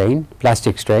of strain,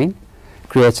 plastic strain,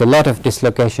 creates a lot of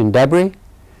dislocation debris,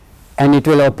 and it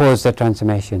will oppose the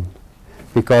transformation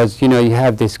because you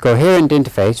have this coherent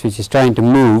interface which is trying to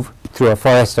move through a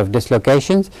forest of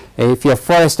dislocations. If your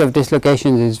forest of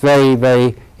dislocations is very,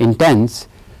 very intense,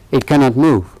 it cannot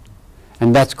move,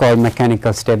 and that's called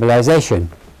mechanical stabilization.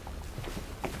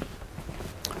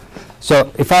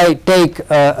 So if I take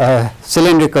a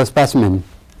cylindrical specimen,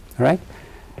 right,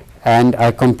 and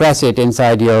I compress it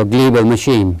inside your Glebel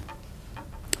machine,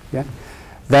 yeah,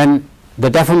 then the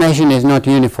deformation is not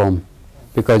uniform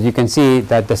because you can see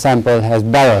that the sample has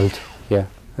barreled here.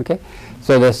 Okay,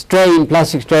 so the strain,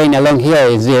 plastic strain along here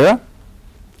is 0,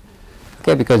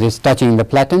 okay, because it's touching the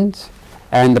platens,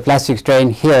 and the plastic strain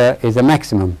here is a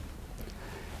maximum.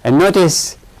 And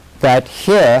notice that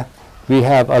here we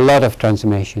have a lot of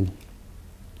transformation.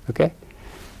 Okay,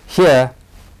 here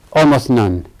almost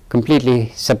none,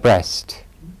 completely suppressed.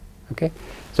 Okay,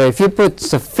 so if you put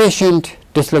sufficient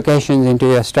dislocations into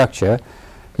your structure,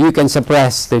 you can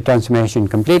suppress the transformation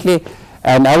completely.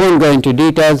 And I won't go into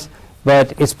details,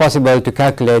 but it's possible to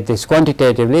calculate this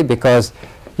quantitatively because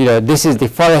this is the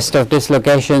forest of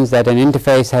dislocations that an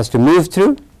interface has to move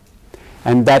through,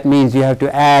 and that means you have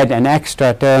to add an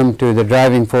extra term to the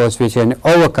driving force which can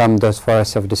overcome those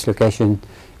forests of dislocation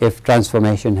if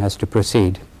transformation has to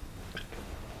proceed.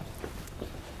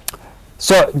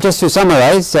 So just to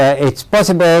summarize, it's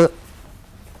possible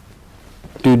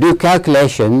to do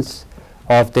calculations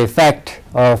of the effect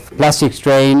of plastic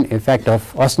strain, effect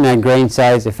of austenite grain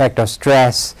size, effect of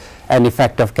stress, and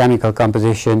effect of chemical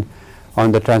composition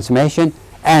on the transformation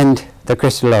and the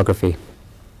crystallography.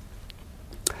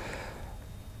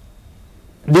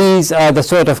 These are the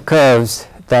sort of curves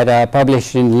that are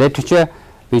published in the literature.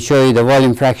 We show you the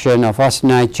volume fraction of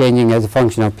austenite changing as a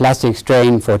function of plastic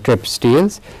strain for tripped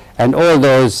steels, and all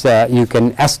those you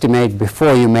can estimate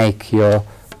before you make your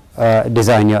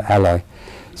design your alloy.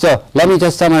 So let me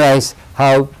just summarize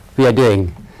how we are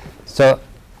doing. So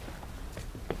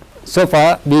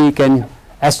far we can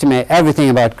estimate everything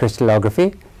about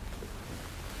crystallography.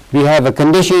 We have a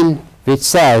condition which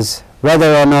says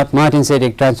whether or not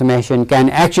martensitic transformation can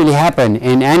actually happen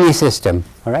in any system,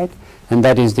 all right? And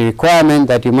that is the requirement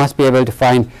that you must be able to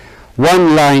find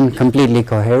one line completely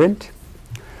coherent.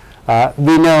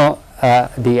 We know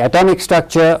the atomic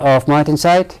structure of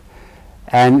martensite,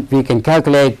 and we can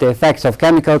calculate the effects of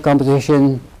chemical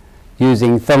composition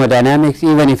using thermodynamics.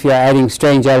 Even if you are adding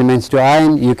strange elements to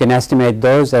iron, you can estimate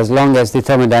those as long as the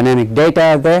thermodynamic data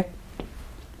are there.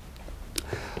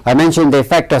 I mentioned the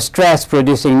effect of stress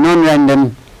producing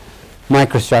non-random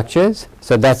microstructures.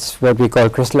 So that's what we call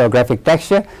crystallographic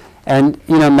texture. And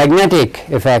magnetic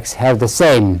effects have the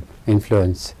same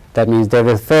influence. That means they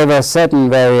will favor certain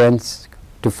variants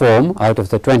to form out of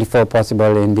the 24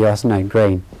 possible in the austenite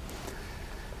grain.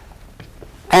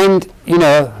 And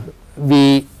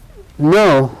we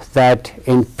know that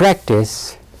in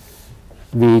practice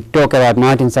we talk about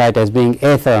martensite as being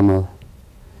athermal.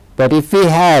 But if we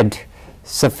had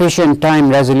sufficient time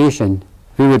resolution,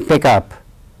 we would pick up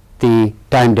the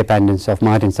time dependence of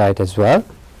martensite as well.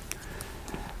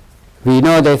 We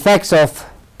know the effects of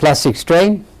plastic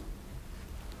strain,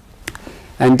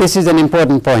 and this is an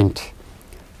important point.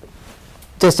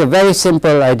 Just a very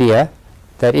simple idea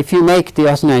that if you make the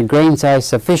austenite grain size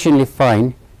sufficiently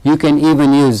fine, you can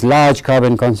even use large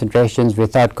carbon concentrations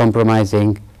without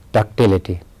compromising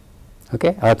ductility.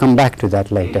 Okay, I'll come back to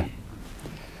that later.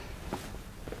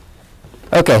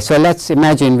 Okay, so let's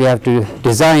imagine we have to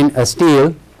design a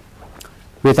steel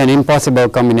with an impossible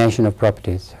combination of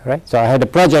properties, right? So I had a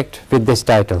project with this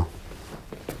title.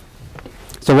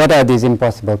 So what are these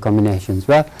impossible combinations?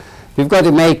 Well, we've got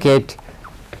to make it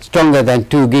stronger than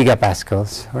 2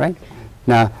 gigapascals, right?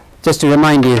 Now, just to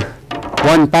remind you,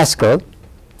 1 pascal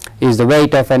is the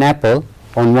weight of an apple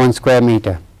on 1 square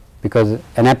meter, because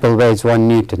an apple weighs 1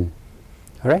 Newton,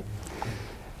 all right?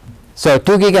 So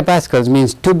 2 gigapascals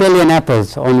means 2 billion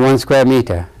apples on 1 square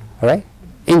meter, all right?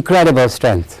 Incredible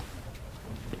strength.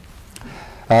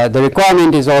 The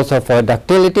requirement is also for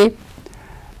ductility,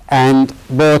 and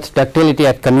both ductility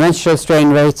at conventional strain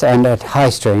rates and at high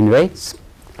strain rates.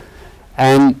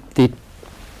 And the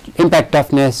impact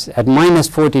toughness at minus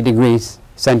 40 degrees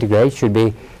centigrade should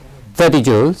be 30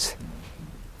 joules.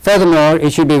 Furthermore,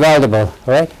 it should be weldable,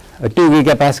 right? A 2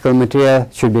 gigapascal material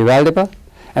should be weldable.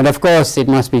 And of course, it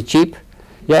must be cheap.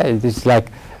 Yeah, it's like,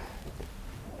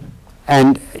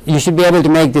 and you should be able to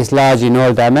make this large in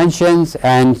all dimensions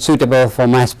and suitable for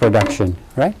mass production,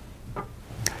 right?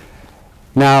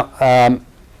 Now,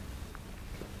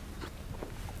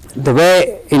 the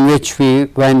way in which we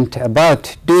went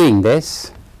about doing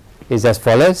this is as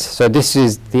follows. So this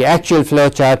is the actual flow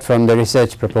chart from the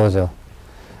research proposal.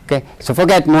 Okay, so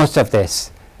forget most of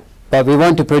this, but we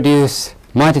want to produce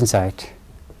martensite.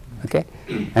 Okay,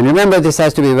 and remember, this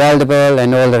has to be weldable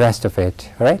and all the rest of it,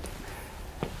 right?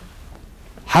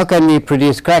 How can we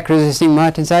produce crack resisting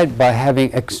martensite? By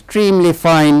having extremely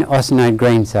fine austenite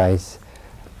grain size,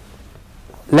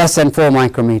 less than 4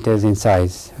 micrometers in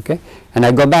size. Okay, and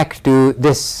I go back to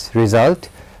this result,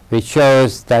 which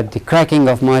shows that the cracking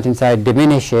of martensite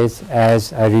diminishes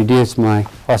as I reduce my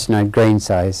austenite grain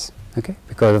size, okay,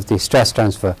 because of the stress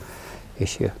transfer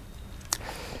issue.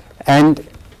 And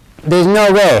there's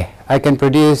no way I can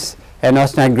produce an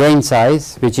austenite grain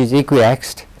size which is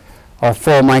equiaxed of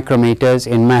 4 micrometers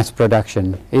in mass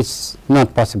production. It's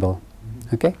not possible.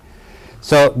 Okay,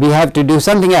 so we have to do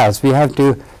something else. We have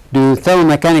to do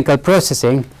thermomechanical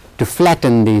processing to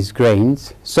flatten these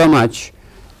grains so much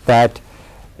that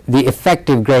the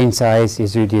effective grain size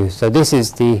is reduced. So this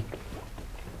is the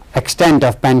extent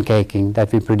of pancaking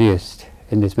that we produced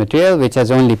in this material, which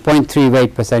has only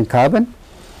 0.38% carbon.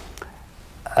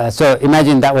 So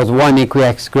imagine that was 1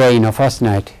 equiax grain of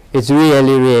austenite. It's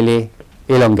really, really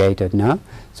elongated now.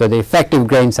 So the effective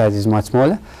grain size is much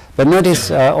smaller. But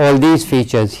notice all these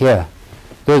features here.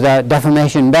 Those are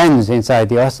deformation bands inside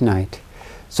the austenite.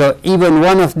 So even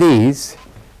one of these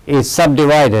is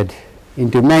subdivided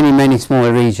into many, many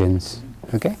small regions.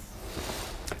 Okay?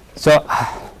 So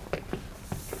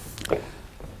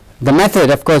the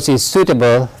method, of course, is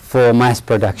suitable for mass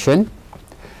production.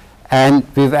 And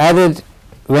we've added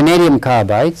vanadium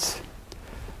carbides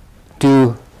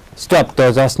to stop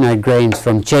those austenite grains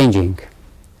from changing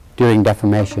during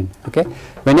deformation. Okay?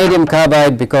 Vanadium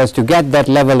carbide, because to get that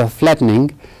level of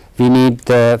flattening, we need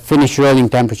the finished rolling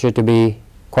temperature to be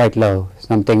quite low,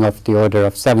 something of the order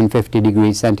of 750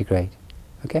 degrees centigrade.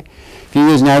 Okay? If you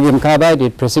use vanadium carbide,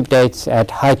 it precipitates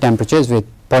at high temperatures with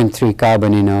 0.3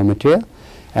 carbon in our material,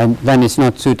 and then it's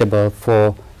not suitable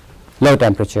for low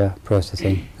temperature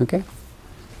processing. Okay?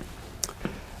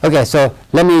 Okay, so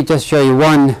let me just show you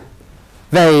one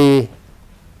very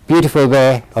beautiful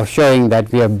way of showing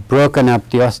that we have broken up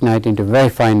the austenite into very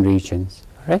fine regions.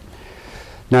 Right?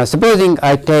 Now, supposing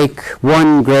I take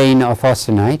 1 grain of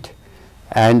austenite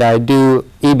and I do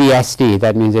EBSD,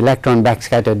 that means electron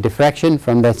backscattered diffraction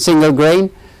from that single grain,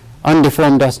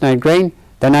 undeformed austenite grain,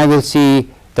 then I will see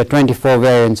the 24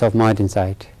 variants of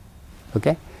martensite.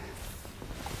 Okay?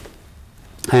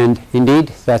 And indeed,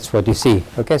 that's what you see.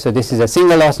 Okay, so this is a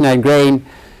single austenite grain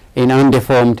in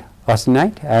undeformed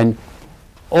austenite, and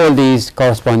all these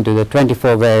correspond to the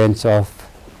 24 variants of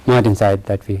martensite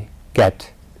that we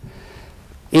get.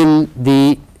 In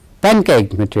the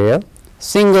pancaked material,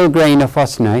 single grain of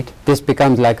austenite, this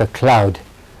becomes like a cloud,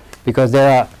 because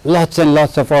there are lots and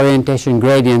lots of orientation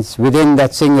gradients within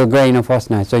that single grain of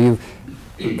austenite. So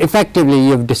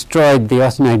you've destroyed the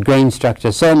austenite grain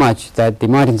structure so much that the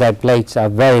martensite plates are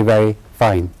very, very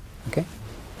fine. Okay?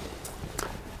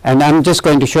 And I'm just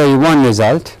going to show you one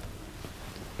result.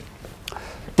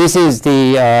 This is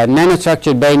the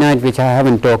nanostructured bainite, which I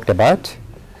haven't talked about.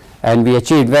 and we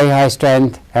achieved very high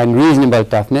strength and reasonable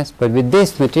toughness. But with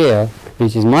this material,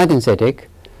 which is martensitic,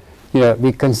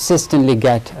 we consistently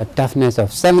get a toughness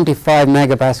of 75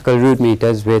 megapascal root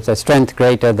meters with a strength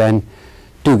greater than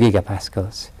 2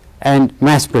 gigapascals, and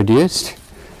mass produced,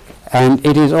 and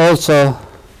it is also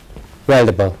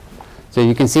weldable. So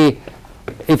you can see,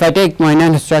 if I take my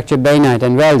nanostructured bainite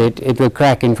and weld it, it will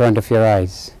crack in front of your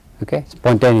eyes, okay,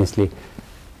 spontaneously.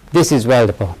 This is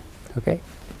weldable, okay.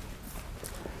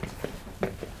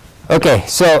 Okay,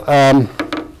 so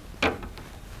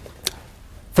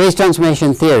phase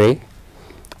transformation theory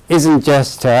isn't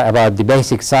just about the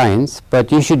basic science,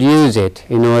 but you should use it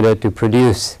in order to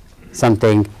produce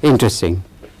something interesting.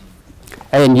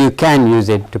 And you can use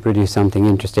it to produce something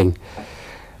interesting.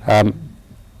 I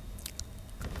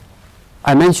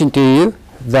mentioned to you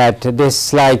that this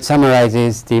slide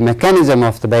summarizes the mechanism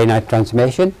of the bainite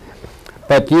transformation,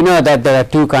 but you know that there are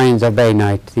two kinds of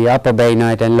bainite, the upper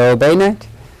bainite and lower bainite.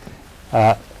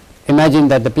 Imagine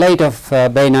that the plate of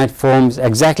bainite forms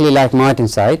exactly like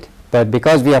martensite, but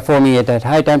because we are forming it at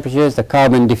high temperatures, the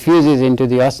carbon diffuses into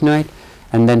the austenite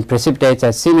and then precipitates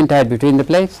as cementite between the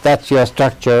plates. That's your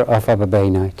structure of upper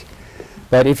bainite.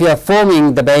 But if you are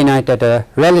forming the bainite at a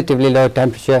relatively low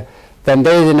temperature, then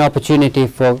there is an opportunity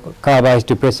for carbides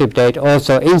to precipitate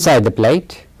also inside the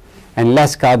plate, and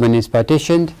less carbon is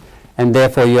partitioned, and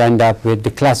therefore you end up with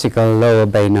the classical lower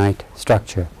bainite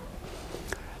structure.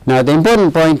 Now the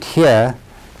important point here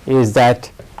is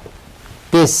that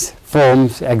this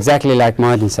forms exactly like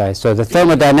martensite. So the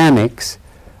thermodynamics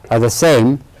are the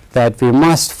same, that we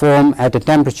must form at a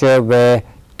temperature where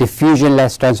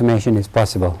diffusionless transformation is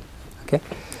possible. Okay?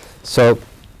 So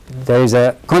there is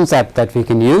a concept that we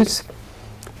can use.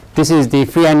 This is the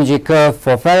free energy curve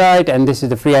for ferrite, and this is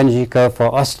the free energy curve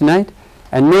for austenite.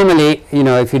 And normally,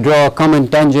 if you draw a common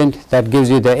tangent, that gives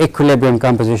you the equilibrium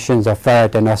compositions of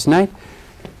ferrite and austenite.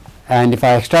 And if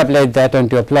I extrapolate that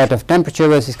onto a plot of temperature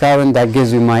versus carbon, that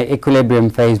gives you my equilibrium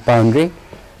phase boundary,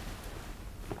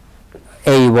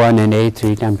 A1 and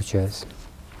A3 temperatures.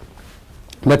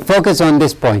 But focus on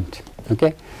this point,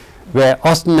 okay, where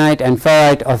austenite and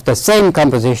ferrite of the same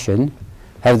composition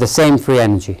have the same free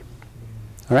energy.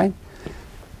 All right?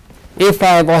 If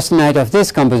I have austenite of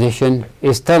this composition,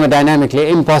 it's thermodynamically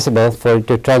impossible for it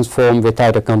to transform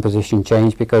without a composition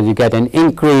change, because you get an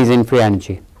increase in free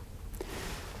energy.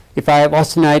 If I have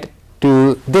austenite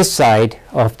to this side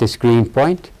of this green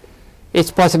point,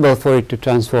 it's possible for it to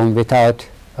transform without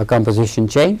a composition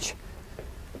change.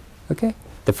 Okay?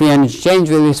 The free energy change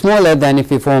will be smaller than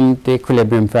if we form the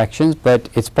equilibrium fractions, but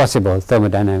it's possible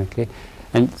thermodynamically.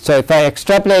 And so if I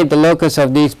extrapolate the locus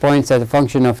of these points as a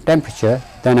function of temperature,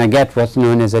 then I get what's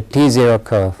known as a T0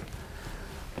 curve.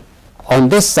 On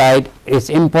this side, it's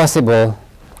impossible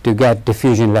to get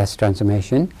diffusionless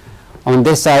transformation. On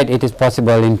this side, it is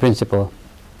possible in principle.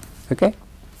 Okay?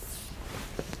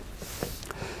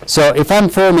 So if I'm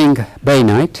forming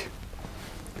bainite,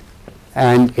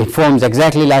 and it forms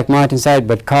exactly like martensite,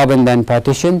 but carbon then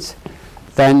partitions,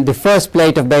 then the first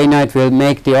plate of bainite will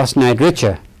make the austenite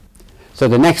richer. So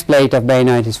the next plate of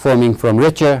bainite is forming from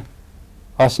richer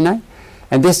austenite,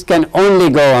 and this can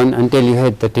only go on until you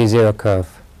hit the T0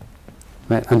 curve,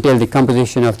 until the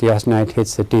composition of the austenite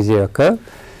hits the T0 curve.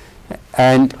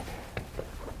 And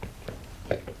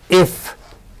if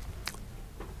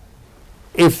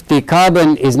the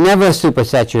carbon is never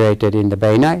supersaturated in the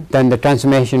bainite, then the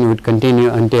transformation would continue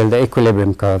until the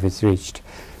equilibrium curve is reached.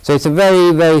 So it's a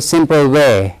very, very simple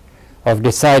way of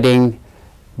deciding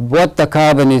what the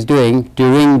carbon is doing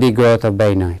during the growth of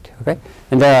bainite. Okay?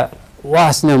 And there are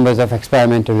vast numbers of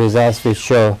experimental results which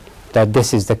show that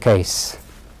this is the case.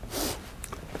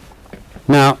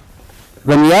 Now,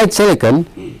 when we add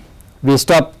silicon, we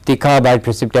stop the carbide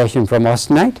precipitation from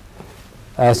austenite.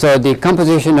 So the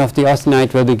composition of the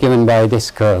austenite will be given by this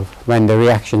curve when the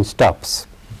reaction stops.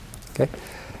 Okay?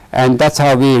 And that's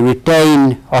how we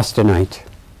retain austenite.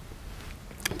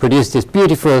 Produce this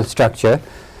beautiful structure.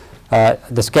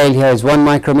 The scale here is 1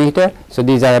 micrometer. So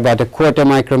these are about a 1/4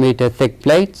 micrometer thick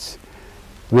plates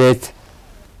with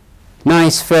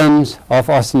nice films of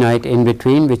austenite in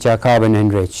between, which are carbon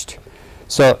enriched.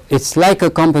 So it's like a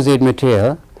composite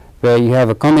material, where you have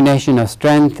a combination of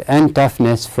strength and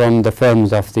toughness from the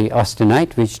films of the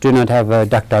austenite, which do not have a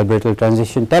ductile brittle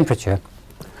transition temperature.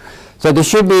 So this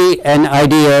should be an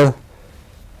ideal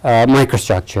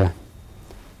microstructure.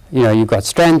 You've got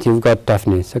strength, you've got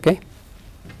toughness, okay?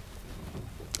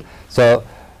 So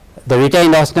the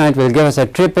retained austenite will give us a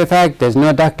trip effect. There's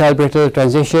no ductile brittle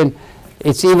transition.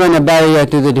 It's even a barrier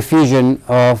to the diffusion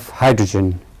of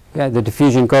hydrogen. Yeah, the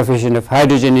diffusion coefficient of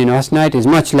hydrogen in austenite is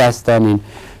much less than in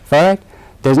ferrite.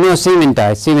 there's no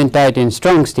cementite. Cementite in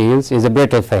strong steels is a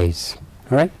brittle phase,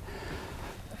 all right?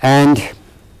 And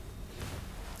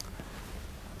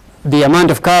the amount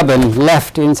of carbon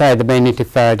left inside the magnetic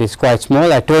ferrite is quite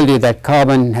small. I told you that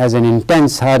carbon has an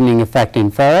intense hardening effect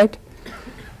in ferrite,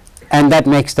 and that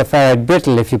makes the ferrite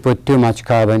brittle if you put too much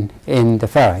carbon in the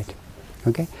ferrite.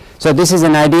 Okay? So this is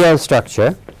an ideal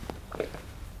structure.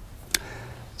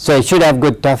 So it should have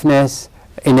good toughness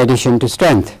in addition to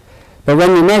strength. But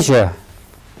when we measure,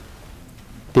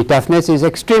 the toughness is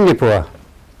extremely poor.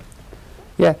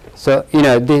 Yeah, so you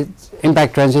know the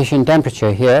impact transition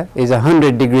temperature here is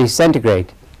 100 degrees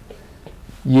centigrade.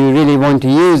 You really want to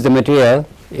use the material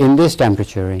in this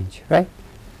temperature range, right?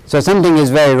 So something is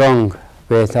very wrong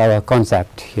with our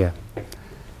concept here.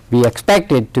 We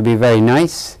expect it to be very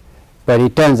nice, but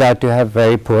it turns out to have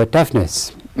very poor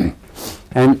toughness.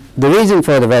 And the reason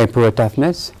for the very poor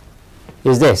toughness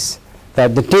is this,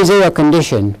 that the T0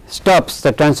 condition stops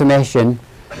the transformation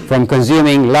from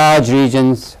consuming large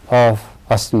regions of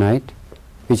austenite,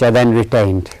 which are then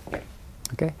retained.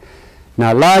 Okay?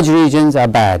 Now large regions are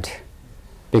bad,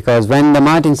 because when the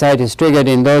martensite is triggered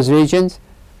in those regions,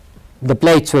 the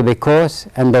plates will be coarse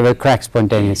and they will crack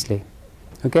spontaneously.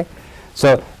 Okay?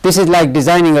 So this is like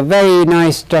designing a very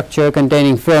nice structure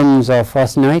containing films of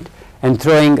austenite and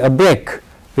throwing a brick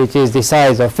which is the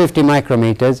size of 50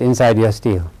 micrometers inside your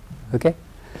steel. Okay?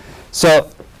 So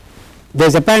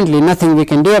there's apparently nothing we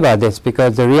can do about this,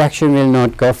 because the reaction will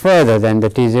not go further than the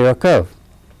T0 curve.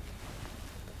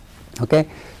 Okay?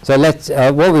 So let's,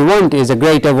 what we want is a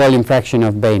greater volume fraction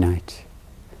of bainite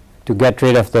to get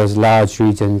rid of those large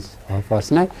regions of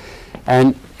austenite.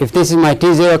 And if this is my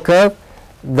T0 curve,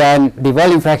 then the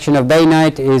volume fraction of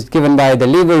bainite is given by the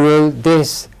lever rule,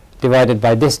 this divided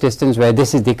by this distance, where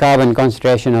this is the carbon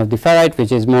concentration of the ferrite,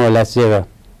 which is more or less 0.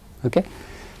 Okay?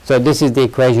 So this is the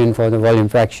equation for the volume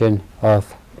fraction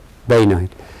of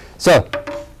bainite. So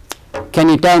can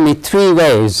you tell me 3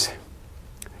 ways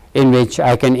in which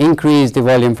I can increase the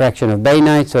volume fraction of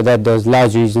bainite so that those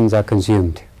large regions are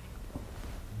consumed?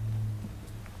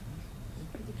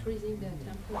 Decreasing the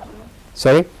temperature.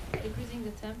 Sorry? Decreasing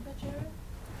the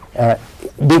temperature.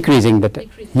 Decreasing the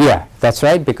yeah, that's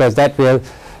right, because that will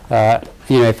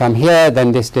you know, if I'm here,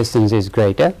 then this distance is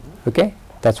greater. Okay,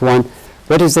 that's one.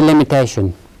 What is the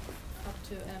limitation? Up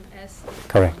to ms.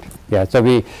 Correct. Yeah, so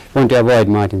we want to avoid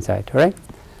martensite. All right.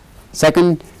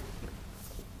 Second.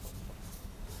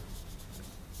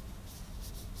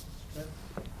 Stress.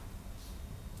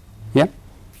 Yeah.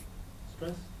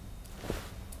 Stress.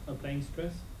 Applying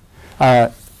stress.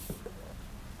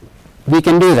 We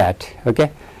can do that.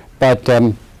 Okay, but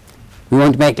we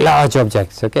want to make large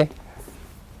objects. Okay.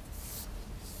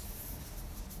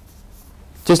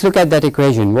 Just look at that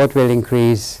equation. What will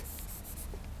increase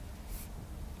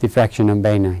the fraction of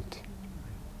bainite?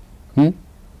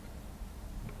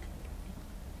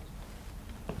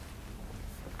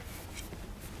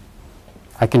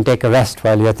 I can take a rest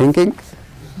while you're thinking.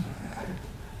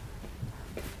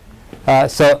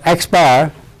 So X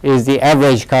bar is the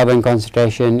average carbon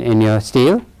concentration in your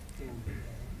steel.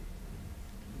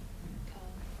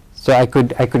 So I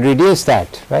could reduce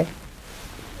that, right?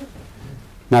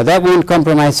 Now that won't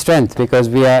compromise strength, because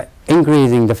we are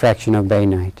increasing the fraction of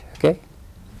bainite. Okay?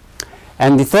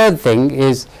 And the third thing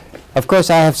is, of course,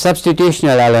 I have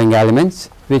substitutional alloying elements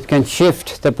which can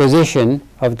shift the position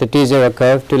of the T0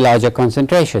 curve to larger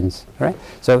concentrations. Right?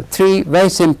 So 3 very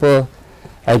simple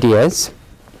ideas.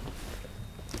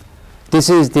 This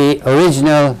is the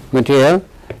original material,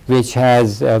 which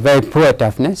has very poor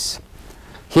toughness.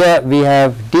 Here we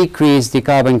have decreased the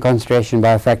carbon concentration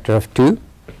by a factor of 2.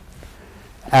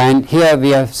 And here we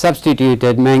have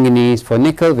substituted manganese for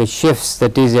nickel, which shifts the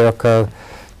T0 curve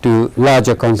to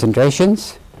larger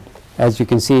concentrations, as you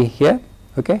can see here.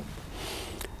 Okay?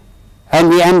 And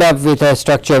we end up with a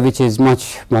structure which is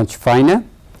much, much finer.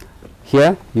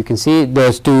 Here you can see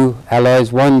those 2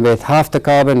 alloys, one with half the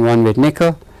carbon, one with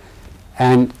nickel.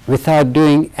 And without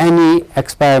doing any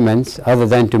experiments other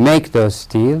than to make those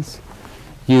steels,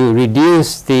 you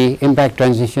reduce the impact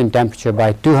transition temperature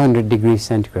by 200 degrees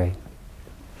centigrade.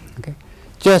 Okay.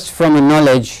 Just from a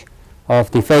knowledge of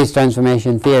the phase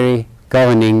transformation theory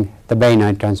governing the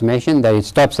bainite transformation, that it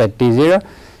stops at T0,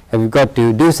 and we've got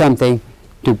to do something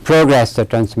to progress the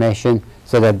transformation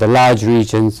so that the large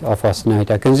regions of austenite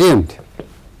are consumed.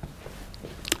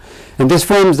 And this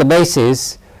forms the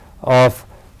basis of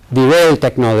the rail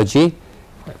technology.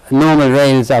 Normal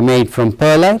rails are made from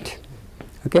pearlite,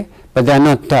 okay, but they are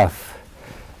not tough.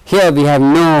 Here we have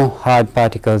no hard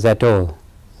particles at all.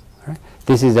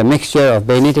 This is a mixture of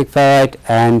bainitic ferrite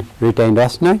and retained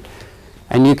austenite,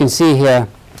 and you can see here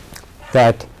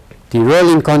that the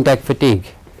rolling contact fatigue.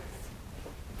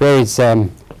 Where is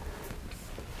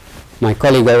my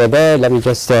colleague over there? Let me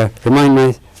just remind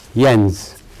my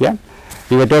Jens. Yeah,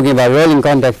 we were talking about rolling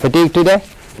contact fatigue today,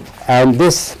 and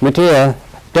this material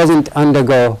doesn't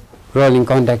undergo rolling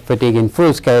contact fatigue in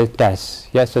full-scale tests.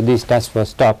 Yeah, so these tests were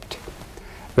stopped.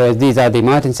 Whereas these are the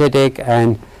martensitic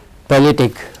and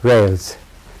perlitic rails.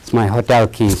 It's my hotel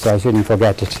key, so I shouldn't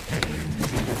forget it.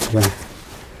 Yeah.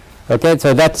 Okay,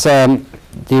 so that's the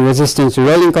resistance to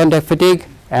rolling contact fatigue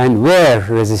and wear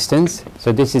resistance.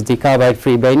 So this is the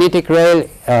carbide-free bayonetic rail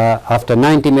after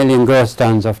 90 million gross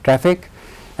tons of traffic,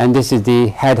 and this is the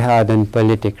head-hardened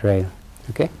perlitic rail.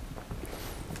 Okay,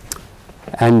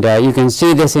 and you can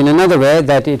see this in another way,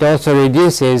 that it also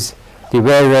reduces the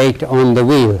wear rate on the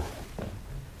wheel.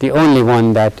 The only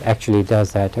one that actually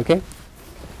does that. Okay,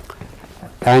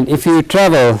 and if you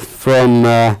travel from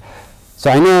so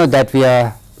I know that we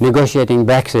are negotiating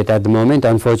Brexit at the moment,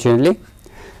 unfortunately,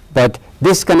 but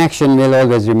this connection will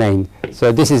always remain.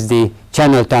 So this is the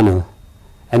Channel Tunnel,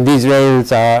 and these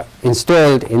rails are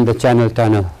installed in the Channel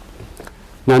Tunnel.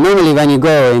 Now normally when you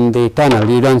go in the tunnel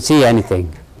you don't see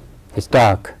anything. It's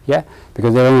dark, yeah,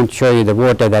 because they won't show you the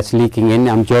water that's leaking in.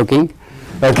 I'm joking.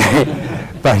 Okay,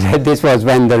 but this was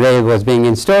when the rail was being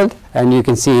installed, and you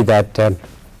can see that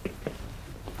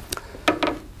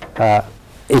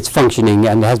it's functioning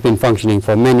and has been functioning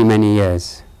for many, many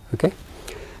years. Okay.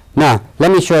 Now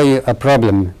let me show you a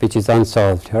problem which is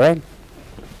unsolved. All right.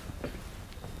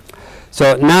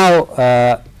 So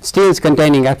now steels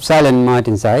containing epsilon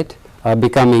martensite are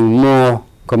becoming more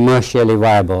commercially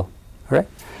viable. All right.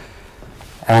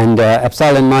 And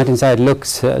epsilon martensite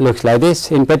looks like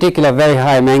this. In particular, very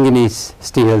high manganese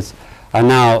steels are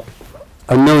now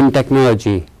a known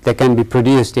technology. They can be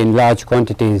produced in large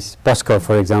quantities. POSCO,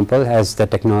 for example, has the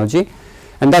technology,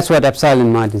 and that's what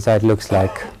epsilon martensite looks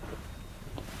like.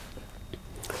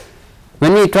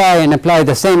 When we try and apply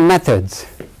the same methods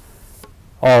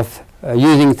of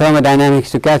using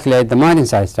thermodynamics to calculate the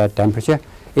martensite start temperature,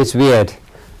 it's weird.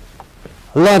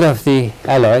 A lot of the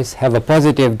alloys have a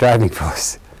positive driving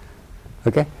force.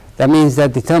 Okay, that means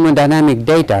that the thermodynamic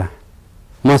data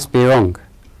must be wrong.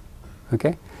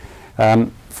 Okay,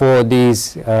 for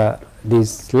these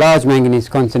large manganese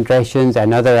concentrations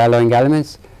and other alloying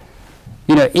elements,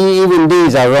 you know, even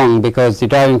these are wrong because the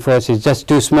driving force is just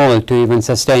too small to even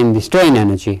sustain the strain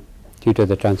energy due to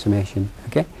the transformation.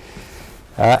 Okay,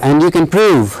 and you can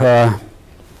prove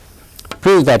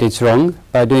that it's wrong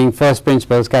by doing first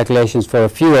principles calculations for a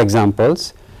few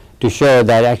examples to show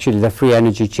that actually the free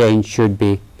energy change should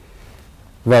be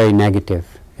very negative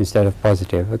instead of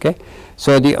positive. Okay,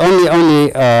 so the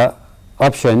only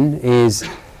option is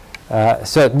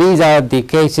so these are the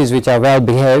cases which are well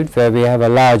behaved, where we have a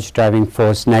large driving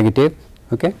force negative.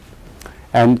 Okay,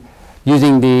 and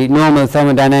using the normal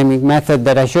thermodynamic method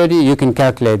that I showed you, you can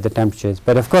calculate the temperatures.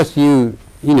 But of course, you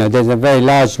know, there's a very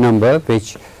large number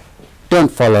which don't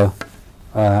follow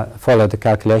the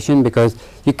calculation, because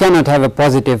you cannot have a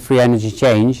positive free energy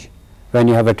change when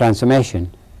you have a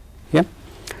transformation. Yeah.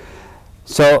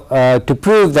 So to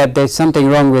prove that there's something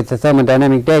wrong with the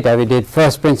thermodynamic data, we did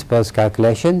first principles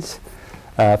calculations.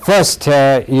 First,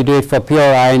 you do it for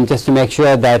pure iron just to make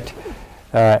sure that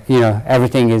you know,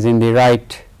 everything is in the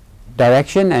right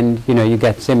direction, and you know, you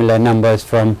get similar numbers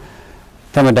from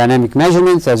thermodynamic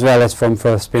measurements as well as from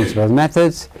first principles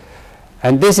methods.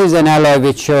 And this is an alloy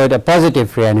which showed a positive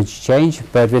free energy change,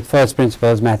 but with first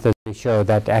principles methods we show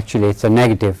that actually it's a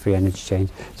negative free energy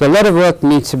change. So a lot of work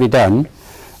needs to be done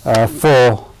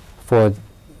for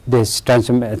this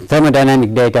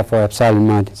thermodynamic data for epsilon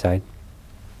martensite.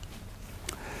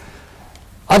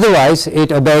 Otherwise,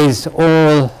 it obeys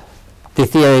all the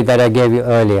theory that I gave you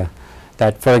earlier.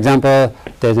 That, for example,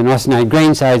 there's an austenite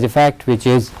grain size effect, which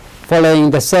is following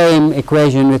the same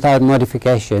equation without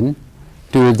modification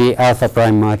to the alpha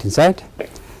prime martensite.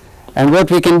 And what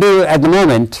we can do at the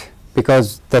moment,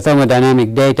 because the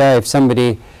thermodynamic data, if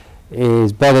somebody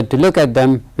is bothered to look at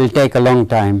them, will take a long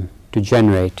time to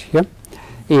generate, yeah,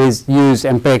 is use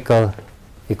empirical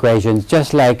equations,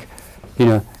 just like, you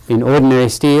know, in ordinary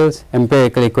steels,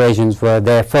 empirical equations were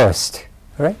there first.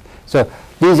 All right? So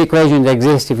these equations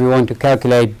exist if you want to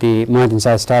calculate the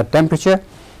martensite start temperature,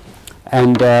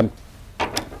 and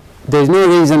there's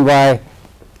no reason why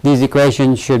these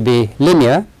equations should be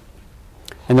linear,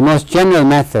 and the most general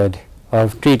method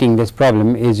of treating this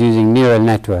problem is using neural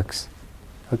networks,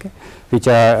 okay, which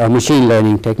are a machine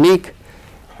learning technique,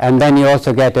 and then you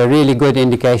also get a really good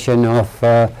indication of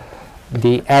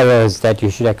the errors that you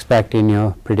should expect in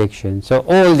your prediction. So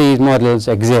all these models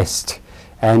exist,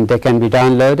 and they can be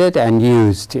downloaded and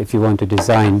used if you want to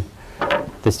design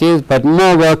the steels, but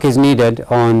more work is needed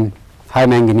on high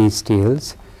manganese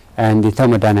steels and the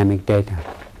thermodynamic data.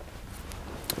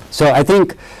 So I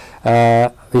think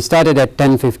we started at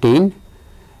 10:15,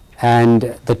 and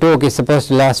the talk is supposed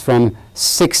to last from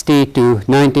 60 to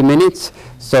 90 minutes.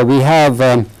 So we have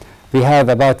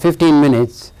about 15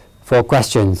 minutes for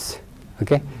questions.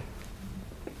 Okay.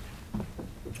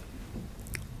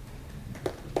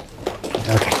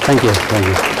 Okay. Thank you. Thank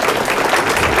you.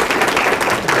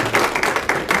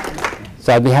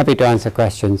 So I'll be happy to answer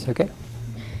questions. Okay.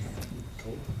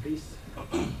 Please.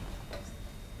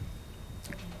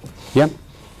 Yeah.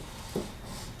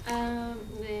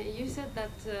 You said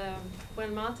that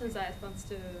when martensite wants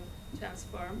to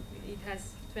transform, it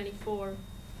has 24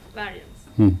 variants.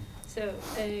 Hmm. So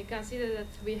consider that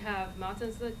we have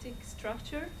martensitic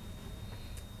structure,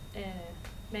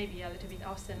 maybe a little bit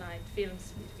austenite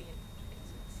films between.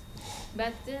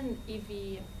 But then if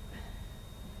we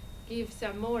give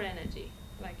some more energy,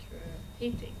 like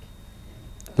heating.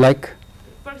 Like?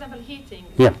 For example, heating.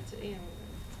 Yeah. That,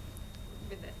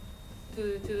 with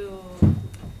to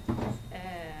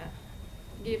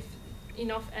give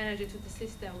enough energy to the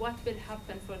system, what will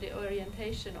happen for the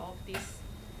orientation of these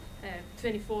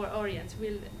 24 orients?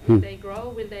 Will they grow?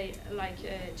 Will they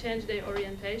change their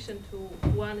orientation to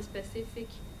one specific?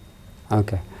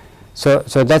 Okay. So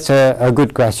that's a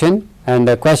good question. And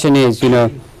the question is,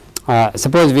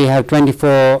 suppose we have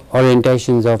 24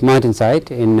 orientations of martensite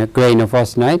in a grain of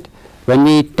austenite. When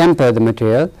we temper the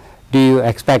material, do you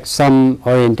expect some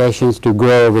orientations to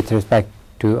grow with respect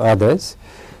to others?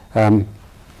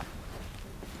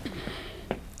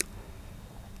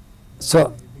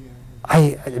 So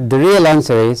the real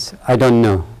answer is I don't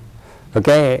know.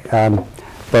 Okay,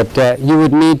 but you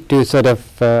would need to sort of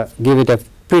give it a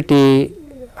pretty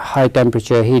high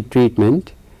temperature heat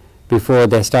treatment before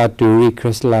they start to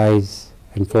recrystallize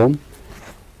and form.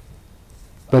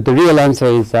 But the real answer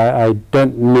is I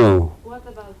don't know. What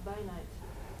about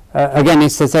bainite? Again,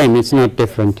 it's the same. It's not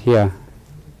different here.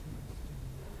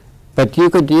 But you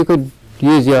could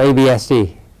use your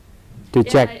ABSD to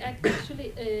check. I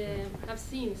actually have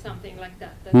seen something like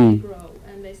that they grow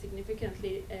and they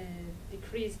significantly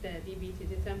decrease the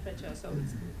DBTT temperature. So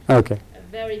it's Okay. a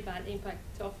very bad impact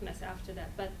toughness after that.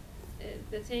 But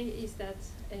the thing is that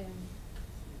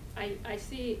I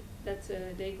see that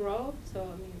they grow, so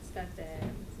it means that the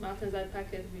martensite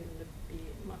packet will be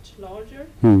much larger,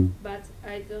 but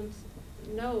I don't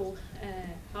know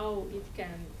how it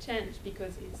can change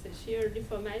because it's a shear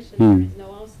deformation. There is no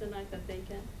austenite that they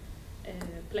can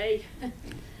play.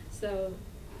 So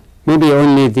maybe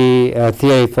only the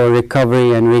theory for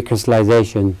recovery and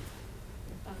recrystallization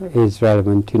is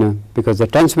relevant, because the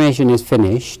transformation is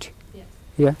finished. yes.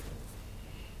 Yeah.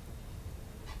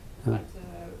 But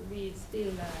we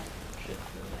still should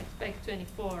expect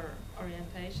 24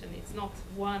 orientation. It's not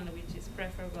one which is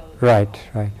preferable. Right,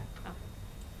 right.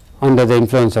 Under the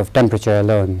influence of temperature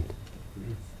alone.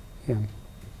 Yeah.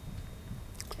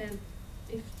 And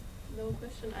if no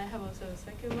question, I have also a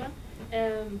second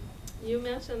one. You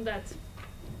mentioned that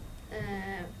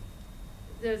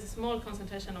there's a small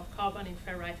concentration of carbon in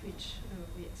ferrite, which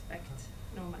we expect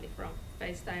normally from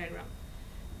phase diagram.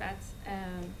 But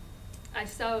I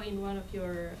saw in one of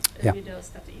your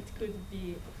videos that it could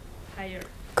be higher.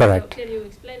 Correct. So can you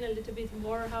explain a little bit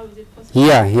more? How is it possible?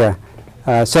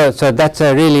 Yeah. So that's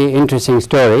a really interesting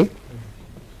story.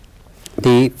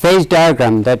 The phase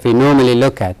diagram that we normally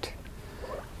look at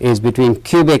is between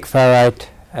cubic ferrite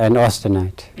and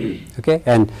austenite. Okay,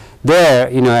 and there,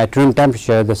 at room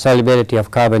temperature, the solubility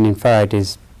of carbon in ferrite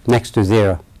is next to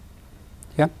 0.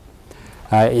 Yeah,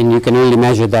 and you can only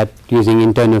measure that using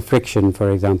internal friction,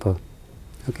 for example.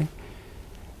 Okay,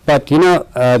 but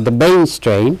the Bain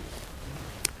strain.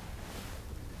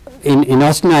 In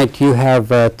austenite, you have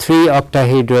 3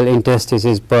 octahedral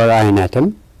interstices per iron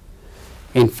atom.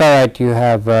 In ferrite, you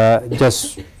have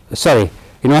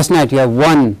in austenite, you have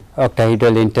 1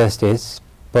 octahedral interstice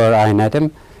per iron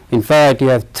atom. In ferrite, you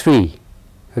have 3.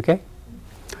 Okay?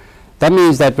 That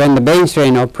means that when the Bain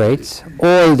strain operates,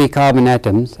 all the carbon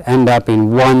atoms end up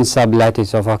in one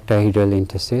sublattice of octahedral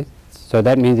interstice. So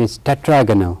that means it's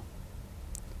tetragonal.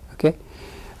 Okay?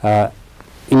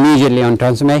 Immediately on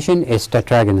transformation is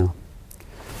tetragonal.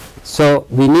 So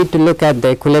we need to look at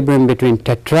the equilibrium between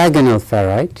tetragonal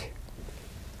ferrite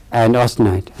and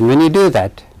austenite. And when you do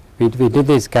that, we did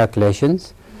these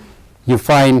calculations, you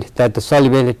find that the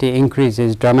solubility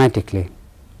increases dramatically.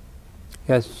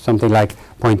 Yes, something like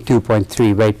 0.2,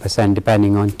 0.3 weight percent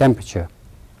depending on temperature.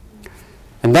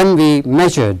 And then we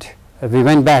measured, we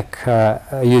went back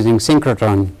using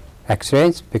synchrotron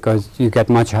X-rays because you get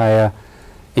much higher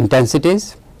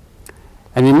intensities.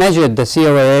 and we measured the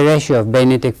C/A ratio of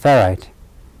bagnetic ferrite,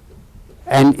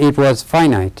 and it was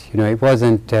finite. It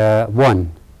wasn't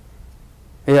 1.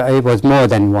 It was more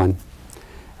than 1.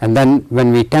 And then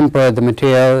when we temper the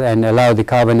material and allow the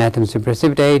carbon atoms to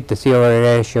precipitate, the C/A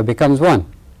ratio becomes 1.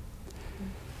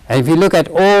 And if you look at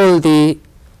all the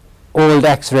old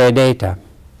X-ray data,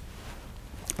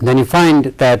 then you find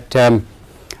that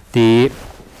the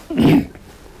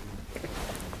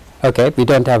okay, we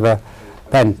don't have a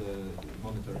pen.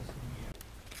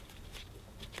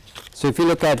 So if you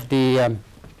look at the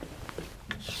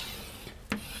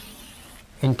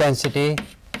intensity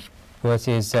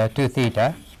versus 2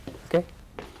 theta, okay,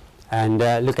 and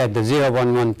look at the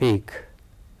 011 peak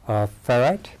of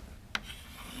ferrite,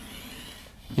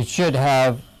 it should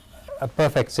have a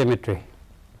perfect symmetry,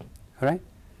 all right,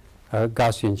 a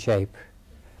Gaussian shape,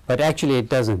 but actually it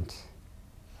doesn't,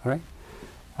 all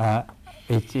right.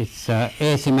 It's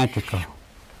asymmetrical.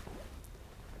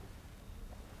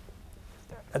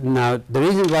 Now, the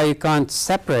reason why you can't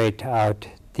separate out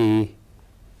the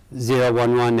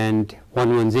 011 and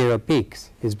 110 peaks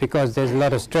is because there's a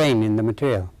lot of strain in the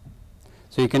material.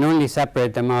 So you can only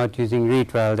separate them out using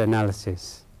Rietveld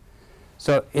analysis.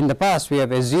 So in the past we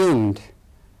have assumed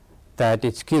that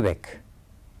it's cubic,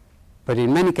 but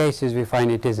in many cases we find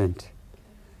it isn't.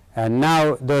 And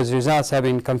now those results have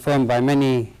been confirmed by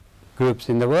many groups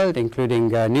in the world, including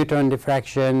neutron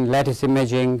diffraction, lattice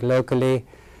imaging locally,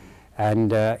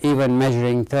 and even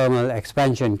measuring thermal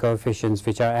expansion coefficients,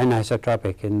 which are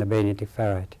anisotropic in the bagnetic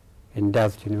ferrite in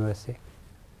Delft University.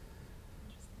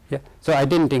 Yeah. So I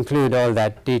didn't include all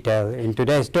that detail in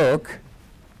today's talk.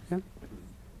 Yeah.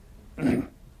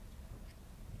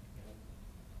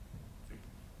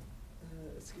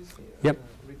 Excuse me. Yep.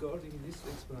 Regarding this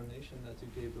explanation that you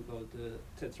gave about the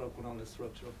tetragonal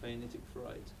structure of magnetic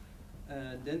ferrite,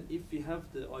 then if we have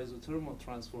the isothermal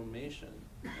transformation,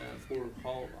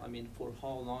 for how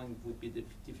long would be the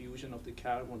diffusion of the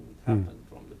carbon would happen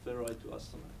from the ferrite to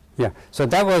austenite? Yeah. So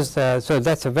that was so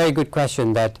that's a very good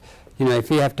question. That if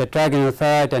we have tetragonal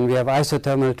ferrite and we have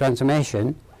isothermal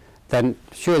transformation, then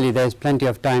surely there's plenty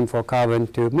of time for carbon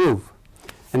to move,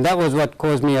 and that was what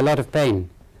caused me a lot of pain,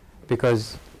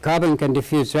 because carbon can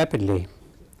diffuse rapidly,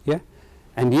 yeah,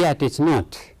 and yet it's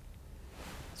not.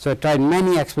 So I tried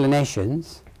many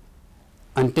explanations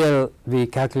until we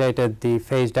calculated the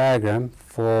phase diagram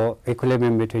for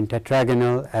equilibrium between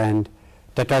tetragonal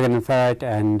ferrite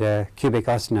and cubic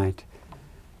austenite.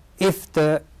 If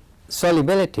the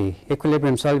solubility,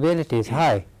 equilibrium solubility is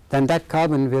high, then that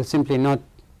carbon will simply not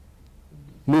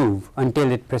move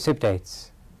until it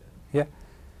precipitates. Yeah.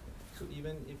 So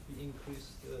even if we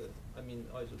increase the,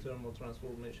 isothermal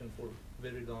transformation for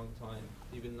very long time,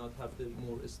 you will not have the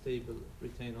more stable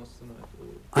retained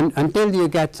austenite? Until you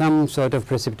get some sort of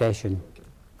precipitation. Okay.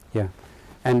 Yeah.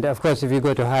 And of course, if you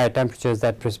go to higher temperatures,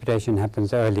 that precipitation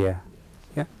happens earlier.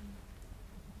 Yeah.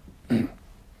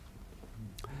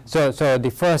 So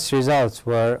the first results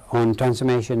were on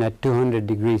transformation at 200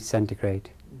 degrees centigrade.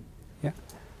 Yeah.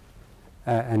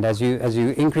 And as you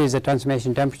increase the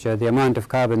transformation temperature, the amount of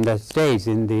carbon that stays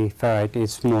in the ferrite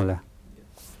is smaller.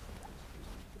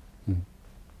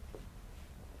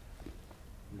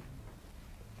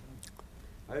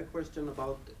 I have a question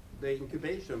about the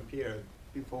incubation period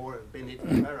before bagnetic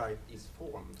ferrite is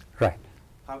formed. Right.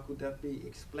 How could that be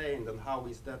explained, and how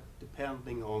is that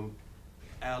depending on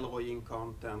alloying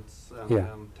contents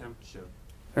and temperature?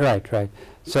 Right, right.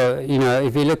 So,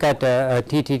 if you look at a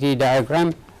TTT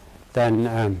diagram,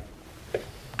 then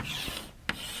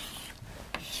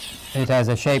it has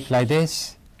a shape like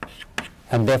this,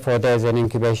 and therefore there's an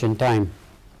incubation time.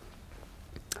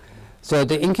 So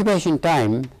the incubation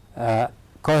time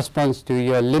corresponds to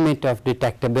your limit of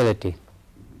detectability.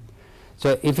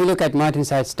 So if you look at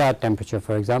Martensite start temperature,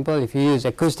 for example, if you use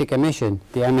acoustic emission,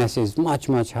 the MS is much,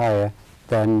 much higher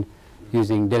than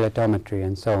using dilatometry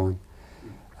and so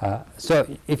on. So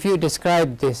if you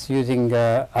describe this using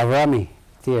Avrami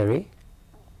theory,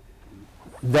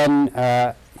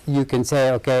 then you can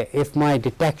say, okay, if my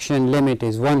detection limit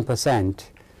is 1%,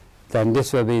 then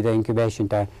this will be the incubation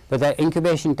time. But that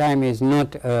incubation time is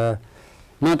not a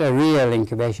real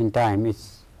incubation time.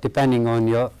 It's depending on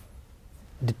your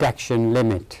detection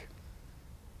limit.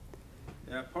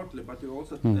 Yeah, partly, but you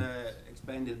also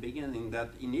explained at the beginning that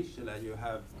initially you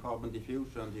have carbon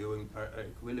diffusion during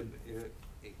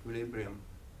equilibrium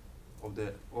of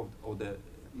the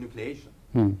nucleation.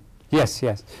 Yes,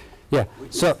 yes, yeah.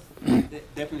 Which so is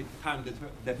definitely time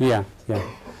dependent. yeah, yeah.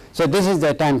 So this is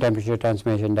the time temperature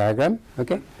transformation diagram,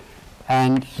 okay?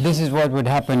 And this is what would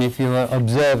happen if you were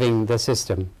observing the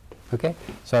system, okay?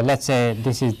 So let's say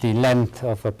this is the length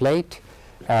of a plate,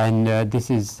 and this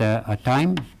is a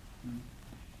time.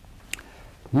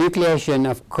 Nucleation,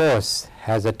 of course,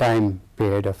 has a time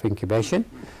period of incubation.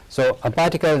 So a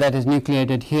particle that is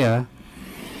nucleated here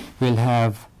will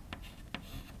have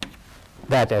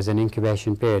that as an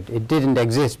incubation period. It didn't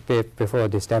exist before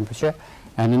this temperature.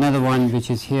 And another one,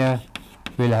 which is here,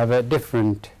 will have a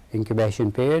different incubation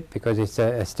period because it's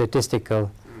a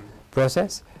statistical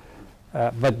process.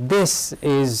 But this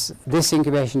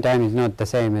incubation time is not the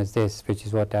same as this, which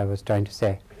is what I was trying to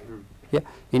say. Yeah.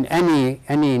 In any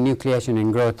nucleation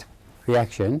and growth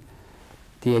reaction,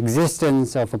 the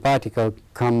existence of a particle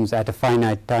comes at a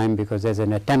finite time because there's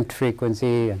an attempt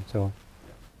frequency and so on.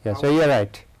 Yeah, so you're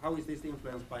right. How is this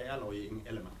influenced by alloying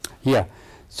elements? Yeah.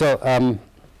 So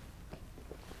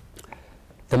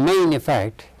the main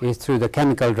effect is through the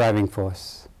chemical driving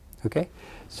force. Okay.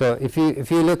 So if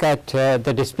you look at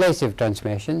the displacive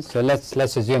transformations, so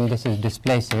let's assume this is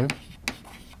displacive,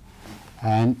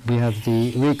 and we have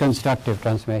the reconstructive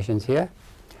transformations here.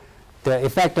 The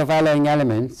effect of alloying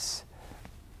elements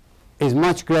is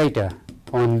much greater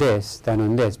on this than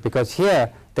on this, because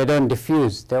here they don't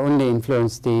diffuse, they only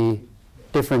influence the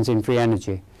difference in free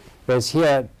energy. Whereas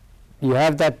here you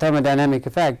have that thermodynamic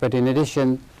effect, but in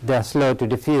addition they are slow to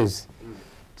diffuse.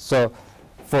 So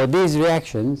for these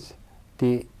reactions,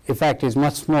 the effect is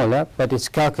much smaller, but it's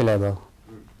calculable.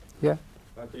 Yeah?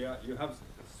 But you have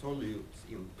solutes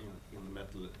in the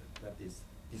metal that is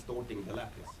distorting the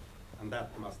lattice, and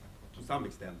that must, to some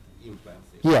extent, influence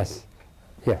it. Yes.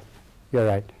 Yeah. You're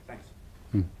right. Thanks.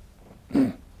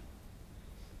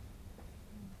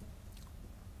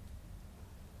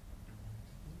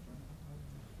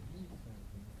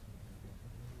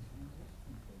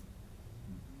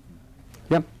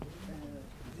 Yep.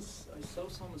 I saw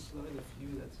some slide of you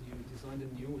that you designed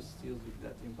a new steel with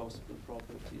that impossible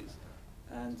properties,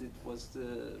 and it was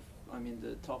the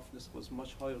toughness was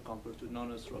much higher compared to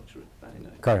nanostructured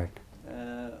bainite. Correct.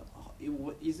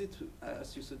 Is it,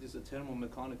 as you said, is a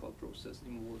thermomechanical process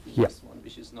involved in Yeah. this one,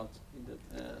 which is not in the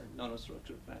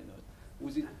nanostructured bainite?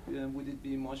 Would it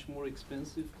be much more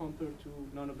expensive compared to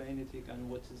nanobainitic, and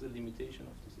what is the limitation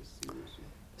of this steel?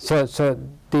 So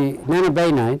the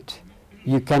nanobainite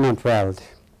you cannot weld,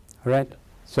 right?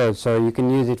 So you can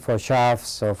use it for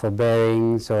shafts or for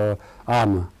bearings or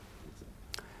armor.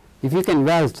 If you can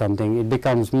weld something, it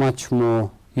becomes much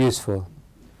more useful.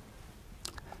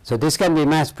 So this can be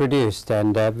mass produced,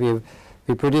 and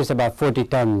we produce about 40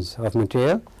 tons of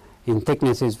material in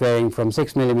thicknesses varying from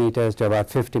 6 millimeters to about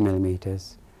 50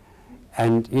 millimeters.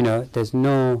 And there's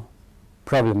no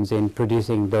problems in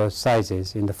producing those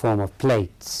sizes in the form of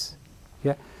plates.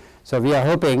 Yeah. So we are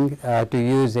hoping to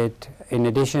use it in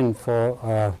addition for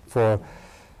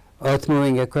earth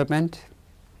moving equipment,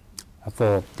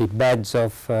 for the beds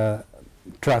of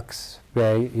trucks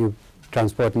where you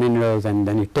transport minerals and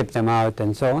then you tip them out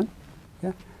and so on.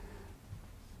 Yeah.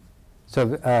 So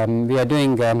we are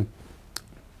doing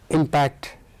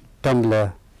impact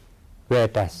tumbler wear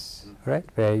tests, right,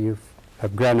 where you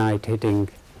have granite hitting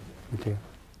material.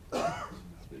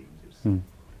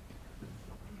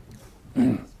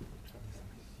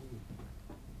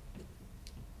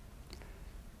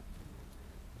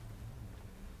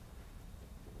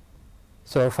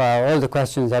 So far all the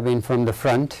questions have been from the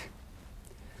front.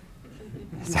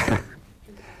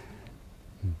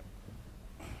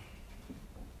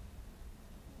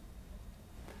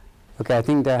 Okay, I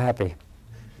think they're happy.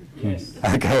 Yes.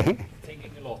 Okay.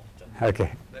 Thinking a lot.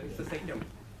 Okay. There is a second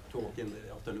talk in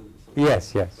the afternoon. So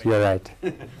Yes, you're right.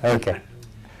 Okay.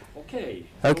 Okay.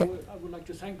 Okay. So I would like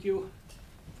to thank you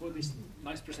for this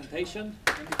nice presentation.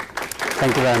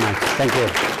 Thank you very much. Thank you.